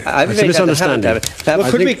 It's a misunderstanding.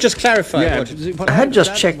 Well, could we just clarify? I had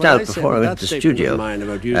just checked out before I went to the studio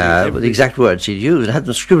with the exact words he'd used. I had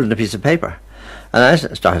them scribbled on a piece of paper. And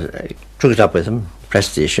I took it up with him,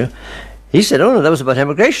 pressed the issue. He said, oh no, that was about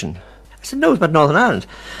emigration. I said, no, it was about Northern Ireland.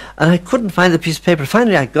 And I couldn't find the piece of paper.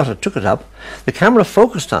 Finally I got it, took it up. The camera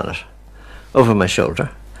focused on it over my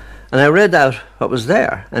shoulder. And I read out what was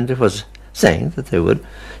there. And it was saying that they would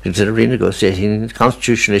consider renegotiating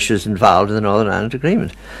constitutional issues involved in the Northern Ireland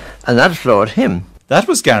Agreement. And that floored him. That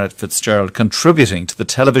was Garret FitzGerald contributing to the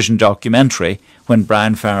television documentary when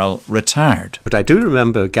Brian Farrell retired. But I do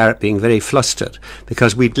remember Garret being very flustered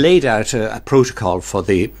because we'd laid out a protocol for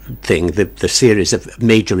the thing, the series of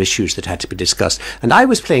major issues that had to be discussed. And I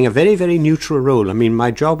was playing a very, very neutral role. I mean, my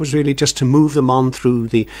job was really just to move them on through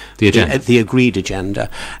the agreed agenda.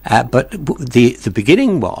 But the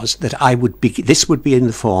beginning was that this would be in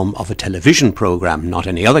the form of a television programme, not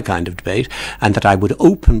any other kind of debate, and that I would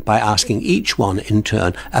open by asking each one in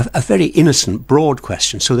turn a very innocent, broad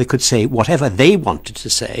question so they could say whatever they wanted to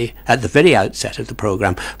say at the very outset of the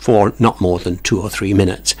programme for not more than 2 or 3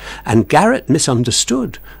 minutes. And Garret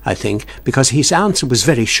misunderstood, I think, because his answer was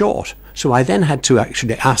very short. So I then had to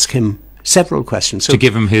actually ask him several questions. So to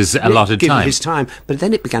give him his allotted time. Give him his time. But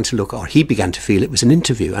then it began to look, or he began to feel it was an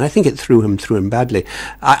interview. And I think it threw him badly.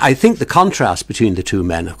 I think the contrast between the two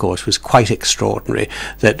men, of course, was quite extraordinary.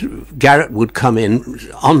 That Garret would come in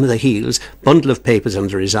on the heels, bundle of papers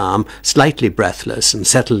under his arm, slightly breathless and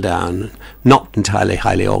settle down, not entirely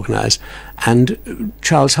highly organised. And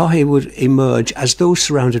Charles Haughey would emerge as though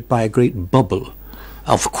surrounded by a great bubble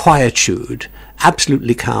of quietude,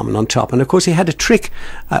 absolutely calm and on top. And of course he had a trick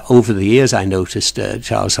over the years, I noticed,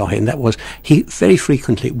 Charles Haughey, and that was he very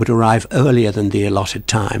frequently would arrive earlier than the allotted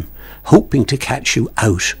time, hoping to catch you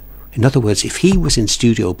out. In other words, if he was in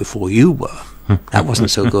studio before you were, that wasn't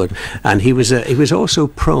so good. And he was also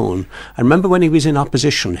prone. I remember when he was in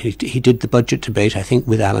opposition, he did the budget debate, I think,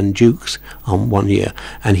 with Alan Dukes on one year,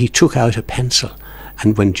 and he took out a pencil,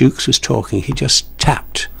 and when Dukes was talking, he just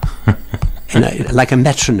tapped. Like a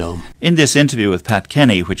metronome. In this interview with Pat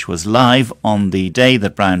Kenny, which was live on the day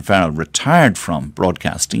that Brian Farrell retired from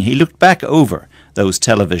broadcasting, he looked back over those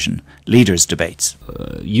television leaders' debates.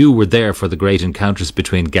 You were there for the great encounters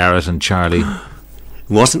between Garret and Charlie.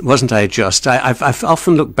 Wasn't I just? I've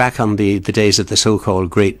often looked back on the days of the so-called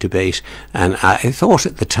Great Debate, and I thought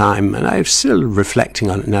at the time, and I'm still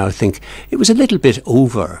reflecting on it now, I think it was a little bit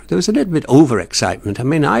over. There was a little bit over-excitement. I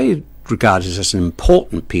mean, I regarded it as an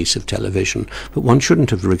important piece of television, but one shouldn't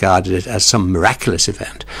have regarded it as some miraculous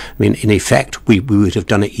event. I mean, in effect, we would have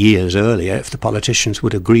done it years earlier if the politicians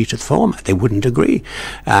would agree to the format. They wouldn't agree.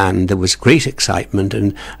 And there was great excitement,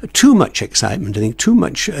 and too much excitement, I think, too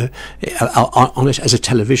much on it as a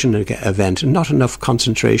television event, and not enough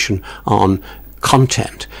concentration on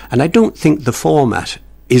content. And I don't think the format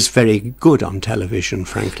is very good on television,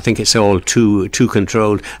 frankly. I think it's all too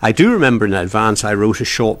controlled. I do remember in advance I wrote a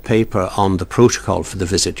short paper on the protocol for the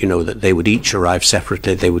visit, you know, that they would each arrive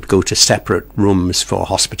separately, they would go to separate rooms for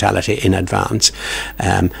hospitality in advance.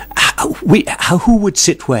 Who would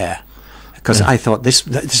sit where? Because I thought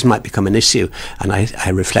this might become an issue, and I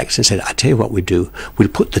reflected and said, I tell you what we do, we'll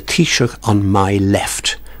put the Taoiseach on my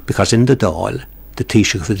left, because in the Dáil, the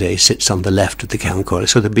Taoiseach of the day sits on the left of the Council,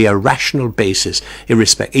 so there'd be a rational basis,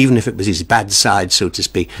 even if it was his bad side, so to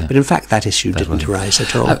speak. Yeah. But in fact, that issue didn't arise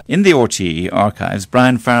at all. In the RTE archives,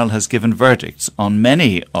 Brian Farrell has given verdicts on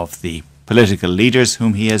many of the political leaders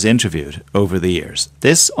whom he has interviewed over the years.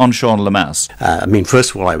 This on Sean Lemass. I mean,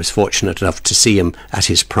 first of all, I was fortunate enough to see him at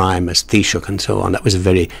his prime as Taoiseach and so on. That was a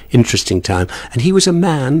very interesting time. And he was a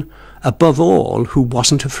man, above all, who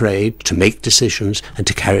wasn't afraid to make decisions and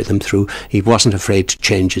to carry them through. He wasn't afraid to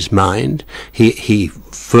change his mind. He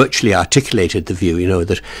virtually articulated the view, you know,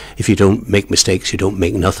 that if you don't make mistakes, you don't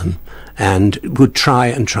make nothing, and would try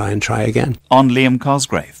and try and try again. On Liam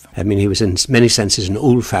Cosgrave. I mean, he was in many senses an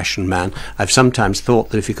old-fashioned man. I've sometimes thought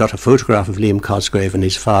that if you got a photograph of Liam Cosgrave and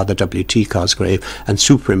his father, W.T. Cosgrave, and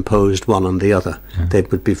superimposed one on the other, they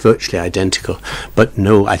would be virtually identical. But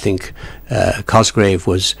no, I think Cosgrave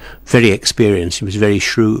was very experienced, he was very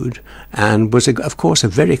shrewd, and was, of course, a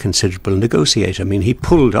very considerable negotiator. I mean, he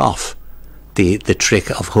pulled off the trick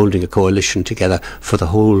of holding a coalition together for the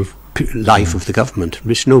whole life of the government,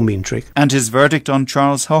 which is no mean trick. And his verdict on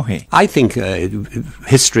Charles Haughey? I think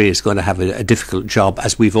history is going to have a difficult job,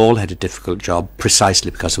 as we've all had a difficult job,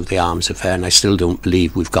 precisely because of the arms affair, and I still don't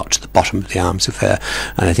believe we've got to the bottom of the arms affair.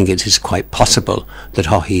 And I think it is quite possible that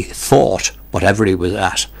Haughey thought, whatever he was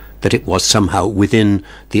at, that it was somehow within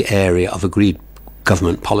the area of agreed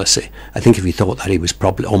government policy. I think if he thought that, he was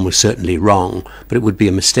probably almost certainly wrong, but it would be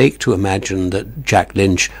a mistake to imagine that Jack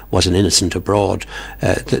Lynch was an innocent abroad,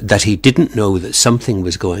 that he didn't know that something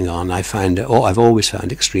was going on. I've always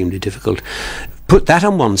found extremely difficult. Put that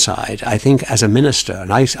on one side, I think as a minister,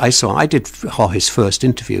 and I did Haughey's first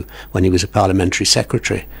interview when he was a parliamentary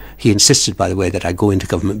secretary. He insisted, by the way, that I go into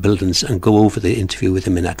government buildings and go over the interview with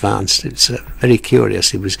him in advance. It's very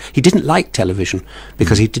curious. He didn't like television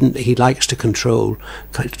because he likes to control.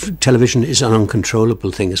 Television is an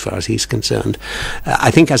uncontrollable thing as far as he's concerned.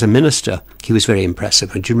 I think as a minister, he was very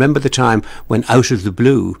impressive. And do you remember the time when, out of the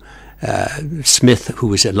blue, Smith, who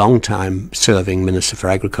was a long-time serving Minister for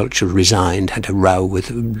Agriculture, resigned, had a row with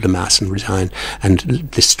Lemass and resigned. And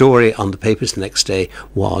the story on the papers the next day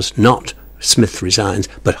was not Smith resigns,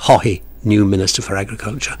 but Haughey, new Minister for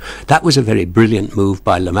Agriculture. That was a very brilliant move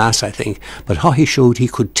by Lemass, I think. But Haughey showed he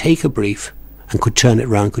could take a brief and could turn it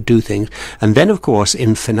around, could do things. And then, of course,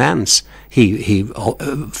 in finance, he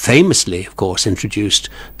famously, of course, introduced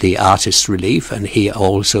the artist's relief, and he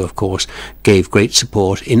also, of course, gave great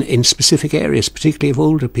support in specific areas, particularly of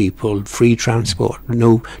older people, free transport,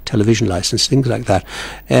 no television licence, things like that.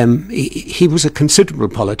 He was a considerable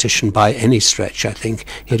politician by any stretch, I think.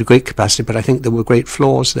 He had a great capacity, but I think there were great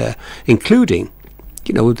flaws there, including,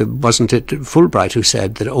 you know, wasn't it Fulbright who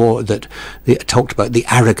said that talked about the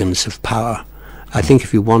arrogance of power? I think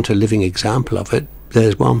if you want a living example of it,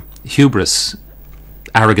 there's one. Hubris,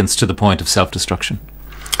 arrogance to the point of self-destruction.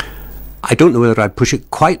 I don't know whether I'd push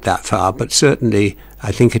it quite that far, but certainly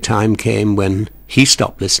I think a time came when he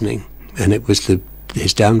stopped listening, and it was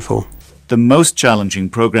his downfall. The most challenging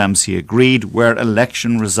programmes he agreed were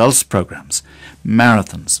election results programmes,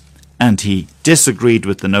 marathons, and he disagreed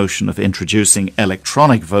with the notion of introducing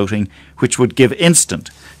electronic voting, which would give instant,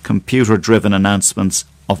 computer-driven announcements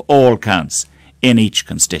of all counts in each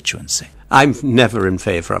constituency. I'm never in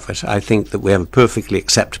favour of it. I think that we have a perfectly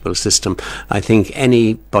acceptable system. I think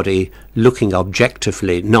anybody looking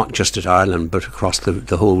objectively, not just at Ireland, but across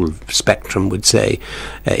the whole spectrum, would say,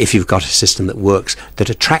 if you've got a system that works, that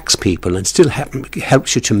attracts people and still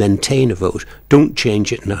helps you to maintain a vote, don't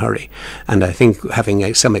change it in a hurry. And I think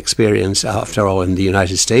having some experience, after all, in the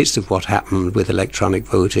United States of what happened with electronic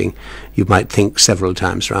voting, you might think several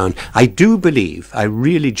times round. I do believe, I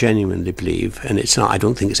really genuinely believe, and it's not, I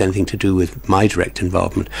don't think it's anything to do with my direct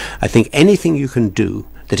involvement, I think anything you can do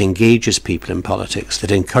that engages people in politics, that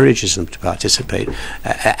encourages them to participate,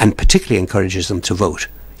 and particularly encourages them to vote,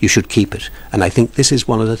 you should keep it. And I think this is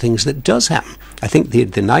one of the things that does happen. I think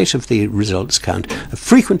the night of the results count, I've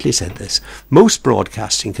frequently said this, most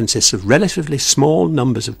broadcasting consists of relatively small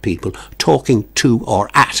numbers of people talking to or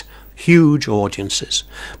at huge audiences.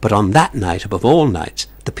 But on that night, above all nights,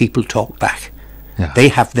 the people talk back. Yeah. They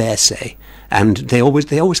have their say. And they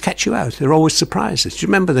always catch you out. They're always surprises. Do you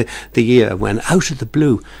remember the year when, out of the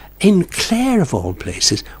blue, in Clare of all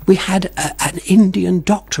places, we had an Indian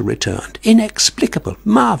doctor returned? Inexplicable,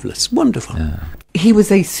 marvellous, wonderful. Yeah. He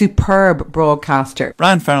was a superb broadcaster.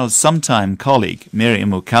 Brian Farrell's sometime colleague,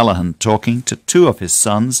 Miriam O'Callaghan, talking to two of his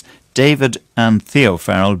sons, David and Theo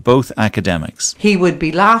Farrell, both academics. He would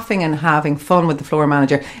be laughing and having fun with the floor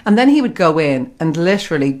manager, and then he would go in and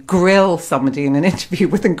literally grill somebody in an interview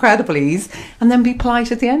with incredible ease, and then be polite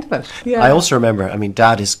at the end of it. Yeah. I also remember,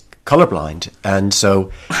 Dad is colourblind, and so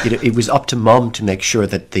it was up to Mum to make sure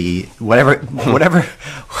that the whatever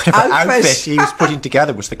outfit he was putting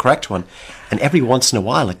together was the correct one. And every once in a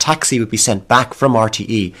while, a taxi would be sent back from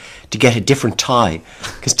RTE to get a different tie,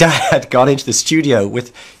 because Dad had gone into the studio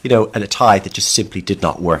with, a tie that just simply did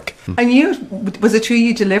not work. And was it true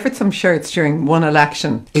you delivered some shirts during one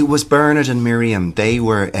election? It was Bernard and Miriam. They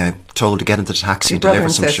were told to get into the taxi and deliver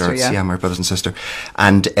some shirts. Yeah, my brothers and sister.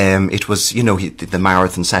 And it was, the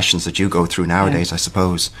marathon sessions that you go through nowadays, I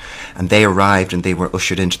suppose. And they arrived and they were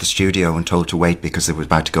ushered into the studio and told to wait because they were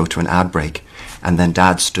about to go to an ad break. And then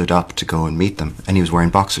Dad stood up to go and meet them, and he was wearing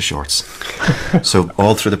boxer shorts. So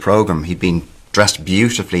all through the programme, he'd been dressed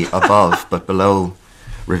beautifully above, but below,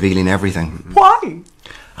 revealing everything. Why?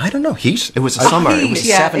 I don't know. Heat. It was a summer. It was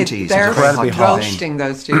 70s. They're incredibly hot. roasting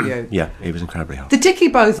those studios. Yeah, it was incredibly hot. The Dicky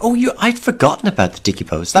Bows. Oh, I'd forgotten about the Dicky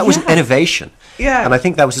Bows. That was an innovation. Yeah. And I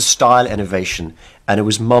think that was a style innovation. And it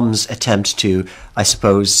was Mum's attempt to, I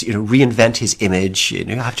suppose, reinvent his image. You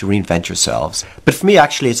have to reinvent yourselves. But for me,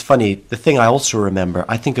 actually, it's funny. The thing I also remember,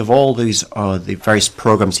 I think of all these, the various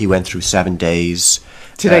programs he went through, 7 Days.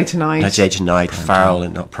 Today Tonight. Today Tonight, Farrell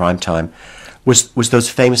and Prime Time. Was those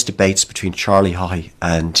famous debates between Charlie Haughey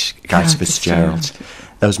and Gareth Fitzgerald.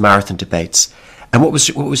 Those marathon debates. And what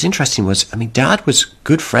was interesting was, Dad was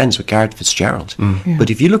good friends with Gareth Fitzgerald. Yeah.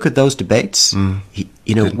 But if you look at those debates, when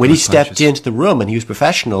he stepped into the room and he was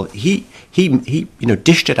professional, he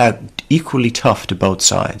dished it out equally tough to both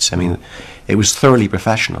sides. It was thoroughly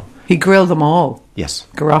professional. He grilled them all. Yes.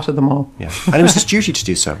 Garroted them all. Yeah. And it was his duty to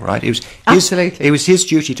do so, right? Absolutely. It was his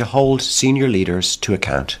duty to hold senior leaders to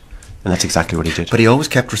account. And that's exactly what he did. But he always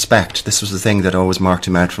kept respect. This was the thing that always marked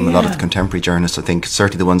him out from a lot of the contemporary journalists. I think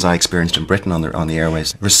certainly the ones I experienced in Britain on the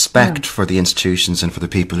airways. Respect for the institutions and for the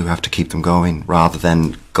people who have to keep them going, rather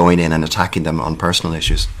than going in and attacking them on personal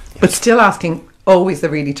issues. But still asking always the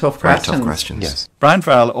really tough questions. Very tough questions. Yes. Brian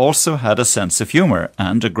Farrell also had a sense of humour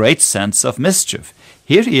and a great sense of mischief.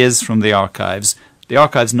 Here he is from the archives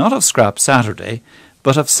not of Scrap Saturday,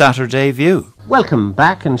 but of Saturday View. Welcome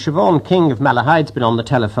back, and Siobhan King of Malahyde's been on the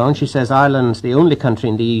telephone. She says Ireland's the only country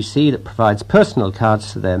in the EC that provides personal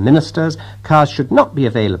cards to their ministers. Cards should not be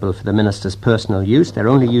available for the ministers' personal use. They're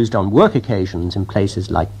only used on work occasions in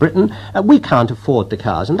places like Britain. We can't afford the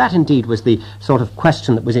cards, and that indeed was the sort of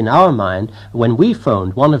question that was in our mind when we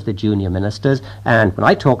phoned one of the junior ministers, and when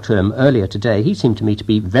I talked to him earlier today, he seemed to me to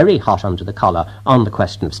be very hot under the collar on the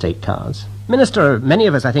question of state cards. Minister, many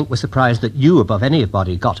of us, I think, were surprised that you, above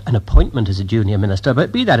anybody, got an appointment as a junior minister,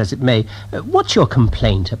 but be that as it may, what's your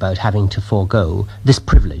complaint about having to forego this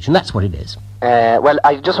privilege? And that's what it is. Well,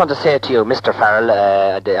 I just want to say to you, Mr. Farrell,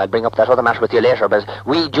 I'll bring up that other matter with you later, but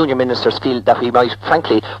we junior ministers feel that we might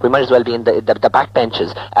as well be in the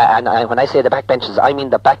backbenches. And when I say the backbenches, I mean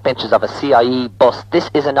the backbenches of a CIE bus. This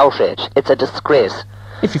is an outrage. It's a disgrace.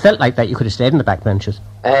 If you felt like that, you could have stayed in the backbenches.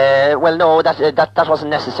 Well, no, that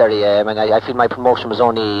wasn't necessary. I feel my promotion was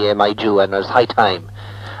only my due, and it was high time.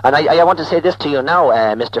 And I want to say this to you now,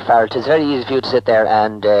 Mr. Farrell. It is very easy for you to sit there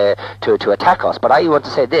and to attack us, but I want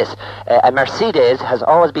to say this. A Mercedes has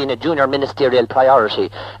always been a junior ministerial priority.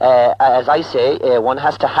 As I say, one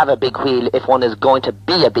has to have a big wheel if one is going to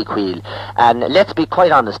be a big wheel. And let's be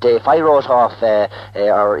quite honest, if I wrote off,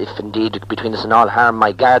 or if indeed between us and all harm,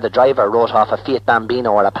 my Garda driver wrote off a Fiat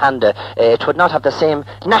Bambino or a Panda, it would not have the same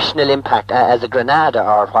national impact as a Granada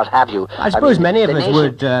or what have you. I suppose many of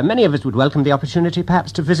us would welcome the opportunity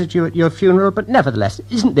perhaps to visit you at your funeral, but nevertheless,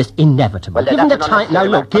 isn't this inevitable? Well, given the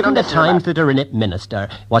times that are in it, Minister,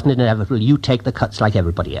 wasn't it inevitable you take the cuts like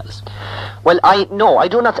everybody else? Well, I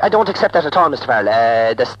don't accept that at all, Mr.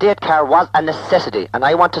 Farrell. The state car was a necessity, and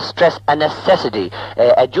I want to stress a necessity.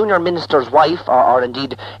 A junior minister's wife, or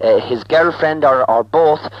indeed his girlfriend, or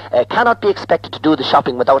both, cannot be expected to do the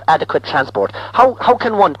shopping without adequate transport. How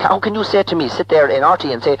can you say to me, sit there in RT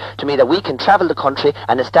and say to me that we can travel the country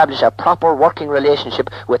and establish a proper working relationship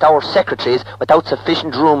with our secretaries without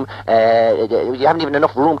sufficient room? You haven't even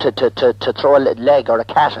enough room to throw a leg or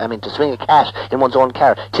to swing a cat in one's own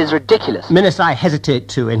car. It is ridiculous. Minister, I hesitate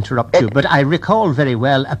to interrupt you, but I recall very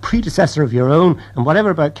well a predecessor of your own, and whatever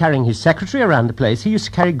about carrying his secretary around the place, he used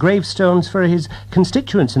to carry gravestones for his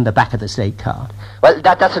constituents in the back of the state car. Well,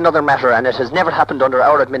 that's another matter, and it has never happened under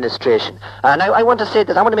our administration. And I want to say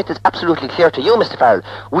this, I want to make this absolutely clear to you, Mr. Farrell.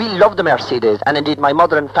 We love the Mercedes, and indeed my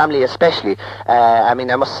mother and family especially. I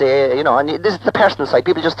must say, and this is the personal side.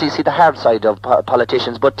 People just see the hard side of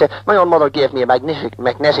politicians, but my own mother gave me a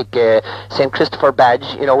magnetic St. Christopher badge,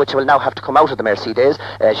 which will now have to come out of the Mercedes.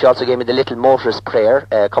 She also gave me the little motorist prayer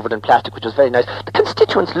covered in plastic, which was very nice. The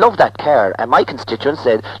constituents love that car, and my constituents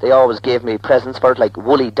said they always gave me presents for it, like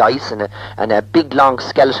woolly dice and a big long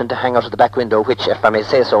skeleton to hang out of the back window, which, if I may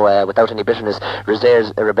say so, without any bitterness,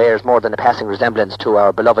 bears more than a passing resemblance to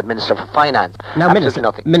our beloved Minister for Finance. Now,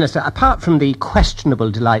 Minister, apart from the questionable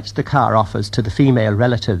delights the car offers to the female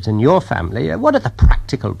relatives in your family, what are the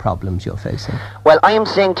practical problems you're facing? Well, I am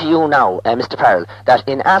saying to you now, Mr. Farrell, that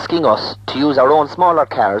in asking us to use our own smaller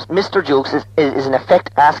cars, Mr. Jukes is in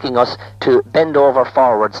effect asking us to bend over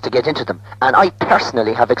forwards to get into them. And I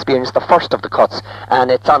personally have experienced the first of the cuts, and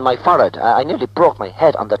it's on my forehead. I nearly broke my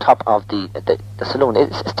head on the top of the saloon.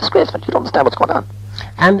 It's disgraceful. You don't understand what's going on.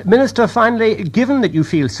 And, Minister, finally, given that you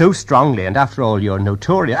feel so strongly, and after all you're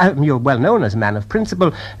well known as a man of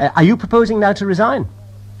principle, are you proposing now to resign?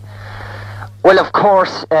 Well, of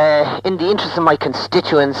course, in the interest of my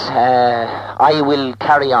constituents, I will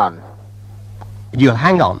carry on. You'll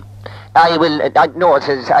hang on? I will. No,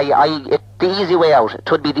 the easy way out.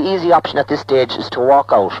 It would be the easy option at this stage is to walk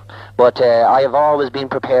out. But I have always been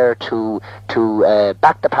prepared to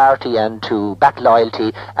back the party and to back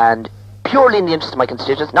loyalty, and purely in the interest of my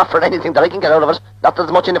constituents, not for anything that I can get out of it, not that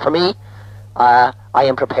there's much in it for me. I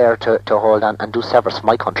am prepared to hold on and do service for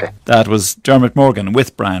my country. That was Dermot Morgan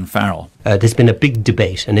with Brian Farrell. There's been a big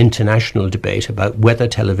debate, an international debate, about whether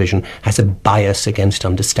television has a bias against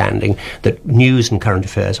understanding, that news and current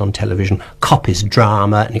affairs on television copies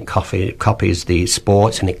drama, and it copies the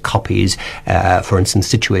sports, and it copies, for instance,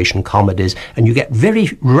 situation comedies, and you get very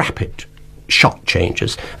rapid shot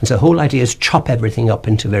changes. And so the whole idea is chop everything up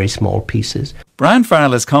into very small pieces. Brian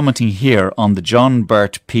Farrell is commenting here on the John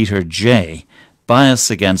Burt Peter J.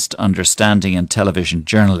 Bias Against Understanding in Television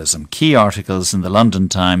Journalism, key articles in the London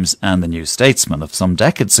Times and the New Statesman of some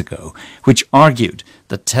decades ago, which argued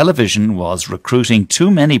that television was recruiting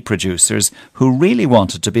too many producers who really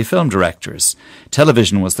wanted to be film directors.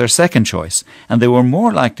 Television was their second choice, and they were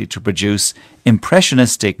more likely to produce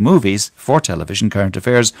impressionistic movies for television current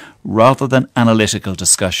affairs rather than analytical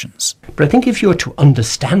discussions. But I think if you're to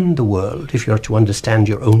understand the world, if you're to understand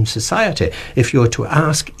your own society, if you're to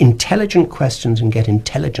ask intelligent questions and get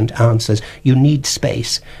intelligent answers, you need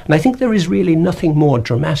space. And I think there is really nothing more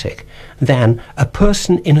dramatic than a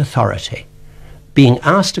person in authority being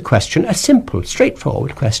asked a question, a simple,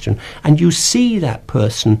 straightforward question, and you see that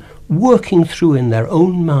person working through in their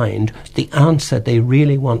own mind the answer they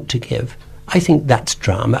really want to give. I think that's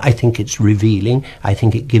drama. I think it's revealing. I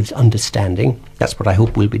think it gives understanding. That's what I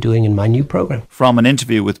hope we'll be doing in my new programme. From an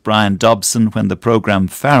interview with Brian Dobson when the programme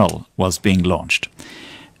Farrell was being launched.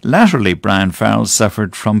 Latterly, Brian Farrell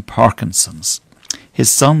suffered from Parkinson's.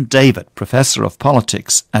 His son David, Professor of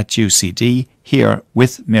Politics at UCD, here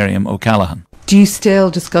with Miriam O'Callaghan. Do you still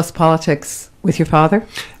discuss politics with your father?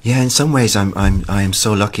 Yeah, in some ways I am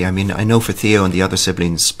so lucky. I mean, I know for Theo and the other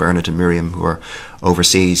siblings, Bernard and Miriam, who are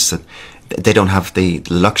overseas, that they don't have the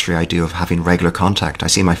luxury I do of having regular contact. I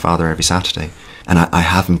see my father every Saturday, and I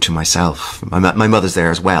have him to myself. My mother's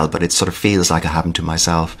there as well, but it sort of feels like I have him to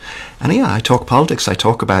myself. And yeah, I talk politics. I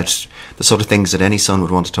talk about the sort of things that any son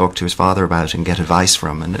would want to talk to his father about and get advice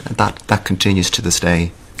from, and that continues to this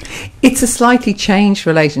day. It's a slightly changed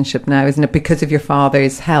relationship now, isn't it, because of your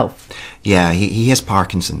father's health? Yeah, he has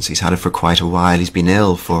Parkinson's. He's had it for quite a while. He's been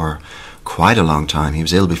ill for quite a long time. He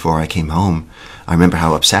was ill before I came home. I remember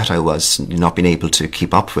how upset I was not being able to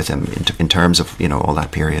keep up with him in terms of, you know, all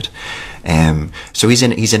that period. So he's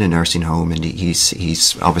in a nursing home, and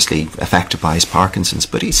he's obviously affected by his Parkinson's,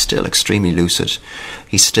 but he's still extremely lucid.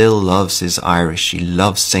 He still loves his Irish. He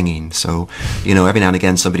loves singing. So, you know, every now and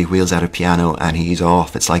again somebody wheels out a piano and he's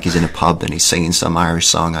off. It's like he's in a pub and he's singing some Irish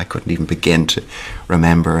song I couldn't even begin to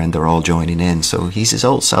remember, and they're all joining in. So he's his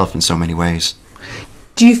old self in so many ways.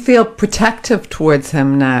 Do you feel protective towards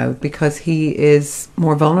him now because he is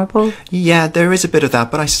more vulnerable? Yeah, there is a bit of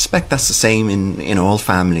that, but I suspect that's the same in all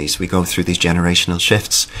families. We go through these generational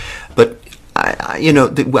shifts. But,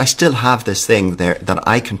 I still have this thing there that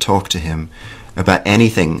I can talk to him about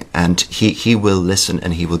anything, and he will listen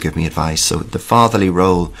and he will give me advice. So the fatherly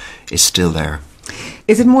role is still there.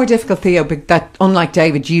 Is it more difficult, Theo, that unlike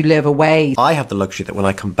David, you live away? I have the luxury that when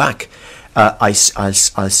I come back, I'll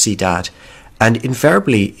see Dad. And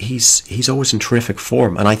invariably, he's always in terrific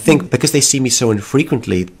form. And I think because they see me so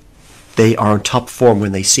infrequently, they are in top form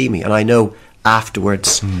when they see me. And I know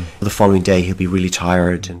afterwards, the following day, he'll be really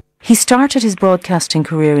tired. And he started his broadcasting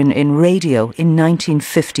career in radio in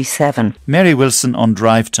 1957. Mary Wilson on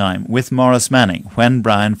Drive Time with Maurice Manning when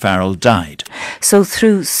Brian Farrell died. So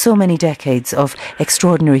through so many decades of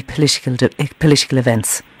extraordinary political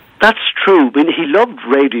events. That's true. I mean, he loved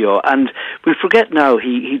radio, and we forget now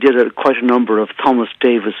he did quite a number of Thomas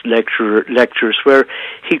Davis lectures where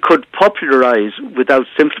he could popularise without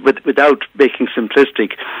making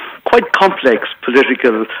simplistic, quite complex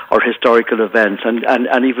political or historical events,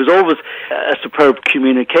 and he was always a superb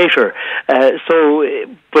communicator.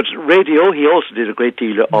 But radio, he also did a great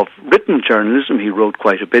deal of written journalism. He wrote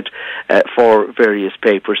quite a bit for various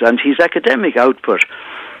papers, and his academic output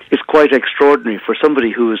is quite extraordinary for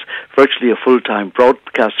somebody who is virtually a full-time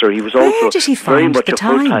broadcaster. He was also very much a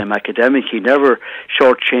full-time academic. He never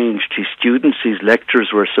shortchanged his students. His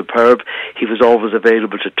lectures were superb. He was always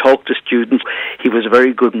available to talk to students. He was a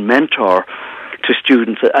very good mentor to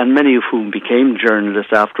students, and many of whom became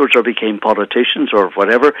journalists afterwards or became politicians or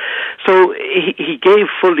whatever. So he gave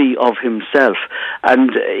fully of himself, and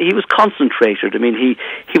he was concentrated. I mean,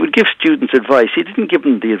 he would give students advice. He didn't give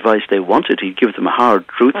them the advice they wanted. He'd give them hard,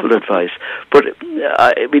 truthful advice. But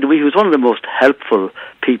I mean, he was one of the most helpful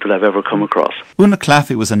people I've ever come across. Una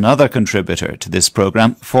Claffey was another contributor to this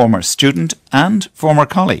programme, former student and former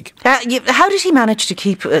colleague. How did he manage to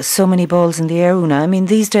keep so many balls in the air, Una? I mean,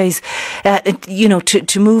 these days,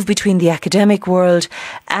 to move between the academic world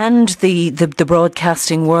and the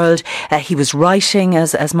broadcasting world. He was writing,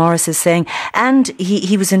 as Maurice is saying, and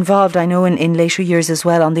he was involved, I know, in later years as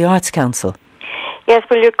well on the Arts Council. Yes,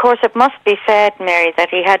 well, of course, it must be said, Mary, that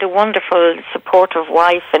he had a wonderful, supportive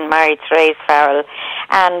wife in Mary Therese Farrell,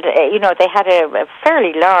 and, they had a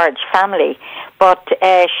fairly large family, but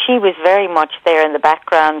she was very much there in the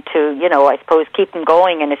background to, I suppose, keep him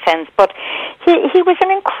going in a sense. But he was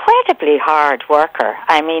an incredibly hard worker.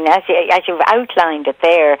 I mean, as you've outlined it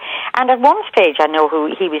there. And at one stage, I know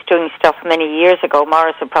he was doing stuff many years ago.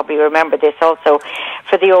 Maurice will probably remember this also,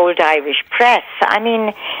 for the Old Irish Press. I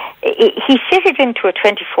mean, he fitted into a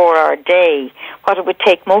 24-hour day what it would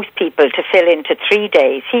take most people to fill into 3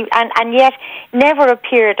 days. And yet never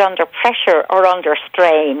appeared under pressure or under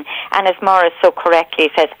strain. And as Maurice so correctly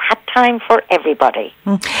says, had time for everybody.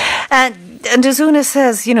 And as Una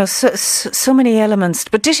says, so many elements.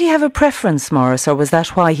 But did he have a preference, Maurice, or was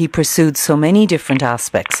that why he pursued so many different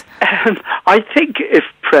aspects? I think if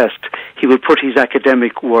pressed, he would put his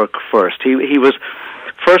academic work first. He was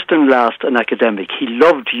first and last an academic. He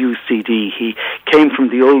loved UCD. He came from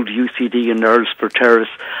the old UCD in Earlsford Terrace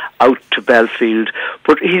out to Belfield.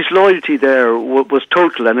 But his loyalty there was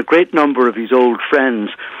total, and a great number of his old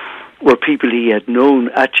friends were people he had known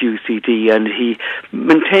at UCD, and he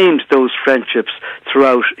maintained those friendships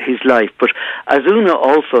throughout his life. But as Una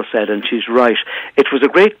also said, and she's right, it was a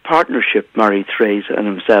great partnership, Mary Therese and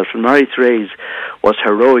himself. And Mary Therese was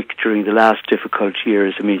heroic during the last difficult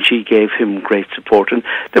years. I mean, she gave him great support, and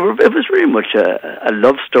it was very much a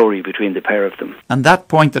love story between the pair of them. And that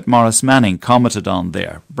point that Maurice Manning commented on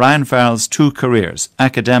there, Brian Farrell's two careers,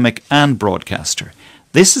 academic and broadcaster.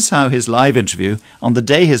 This is how his live interview on the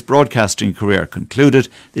day his broadcasting career concluded,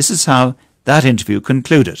 this is how That interview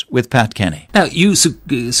concluded with Pat Kenny. Now, you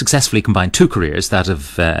successfully combined two careers, that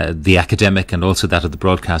of the academic and also that of the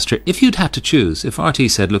broadcaster. If you'd had to choose, if RT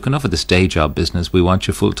said, look, enough of this day job business, we want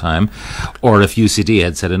you full-time, or if UCD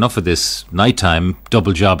had said, enough of this nighttime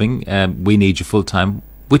double jobbing, we need you full-time,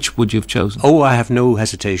 which would you have chosen? Oh, I have no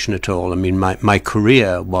hesitation at all. I mean, my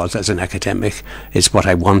career was as an academic. It's what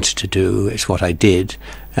I wanted to do. It's what I did.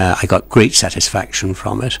 I got great satisfaction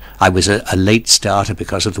from it. I was a late starter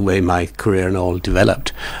because of the way my career and all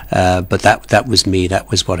developed. But that was me. That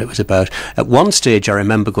was what it was about. At one stage, I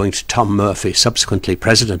remember going to Tom Murphy, subsequently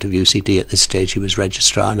president of UCD. At this stage, he was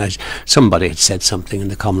registrar, and somebody had said something in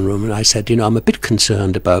the common room, and I said, you know, I'm a bit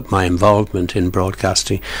concerned about my involvement in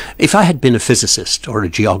broadcasting. If I had been a physicist or a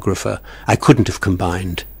geographer, I couldn't have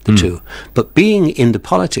combined the two. But being in the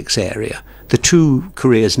politics area, the two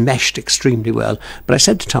careers meshed extremely well. But I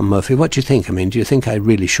said to Tom Murphy, what do you think? I mean, do you think I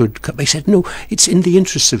really should come? He said, no, it's in the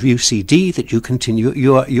interests of UCD that you continue.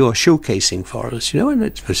 You're showcasing for us, you know, and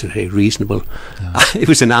it was very reasonable. Yeah. It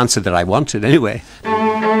was an answer that I wanted anyway.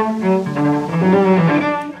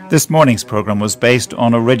 This morning's programme was based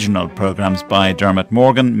on original programmes by Dermot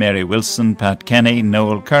Morgan, Mary Wilson, Pat Kenny,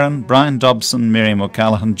 Noel Curran, Brian Dobson, Miriam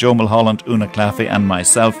O'Callaghan, Joe Mulholland, Una Claffey and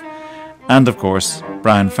myself, and of course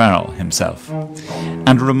Brian Farrell himself.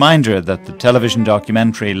 And a reminder that the television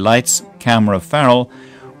documentary Lights, Camera, Farrell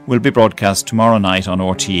will be broadcast tomorrow night on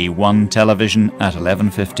RTE 1 television at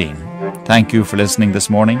 11:15. Thank you for listening this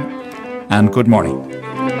morning, and good morning.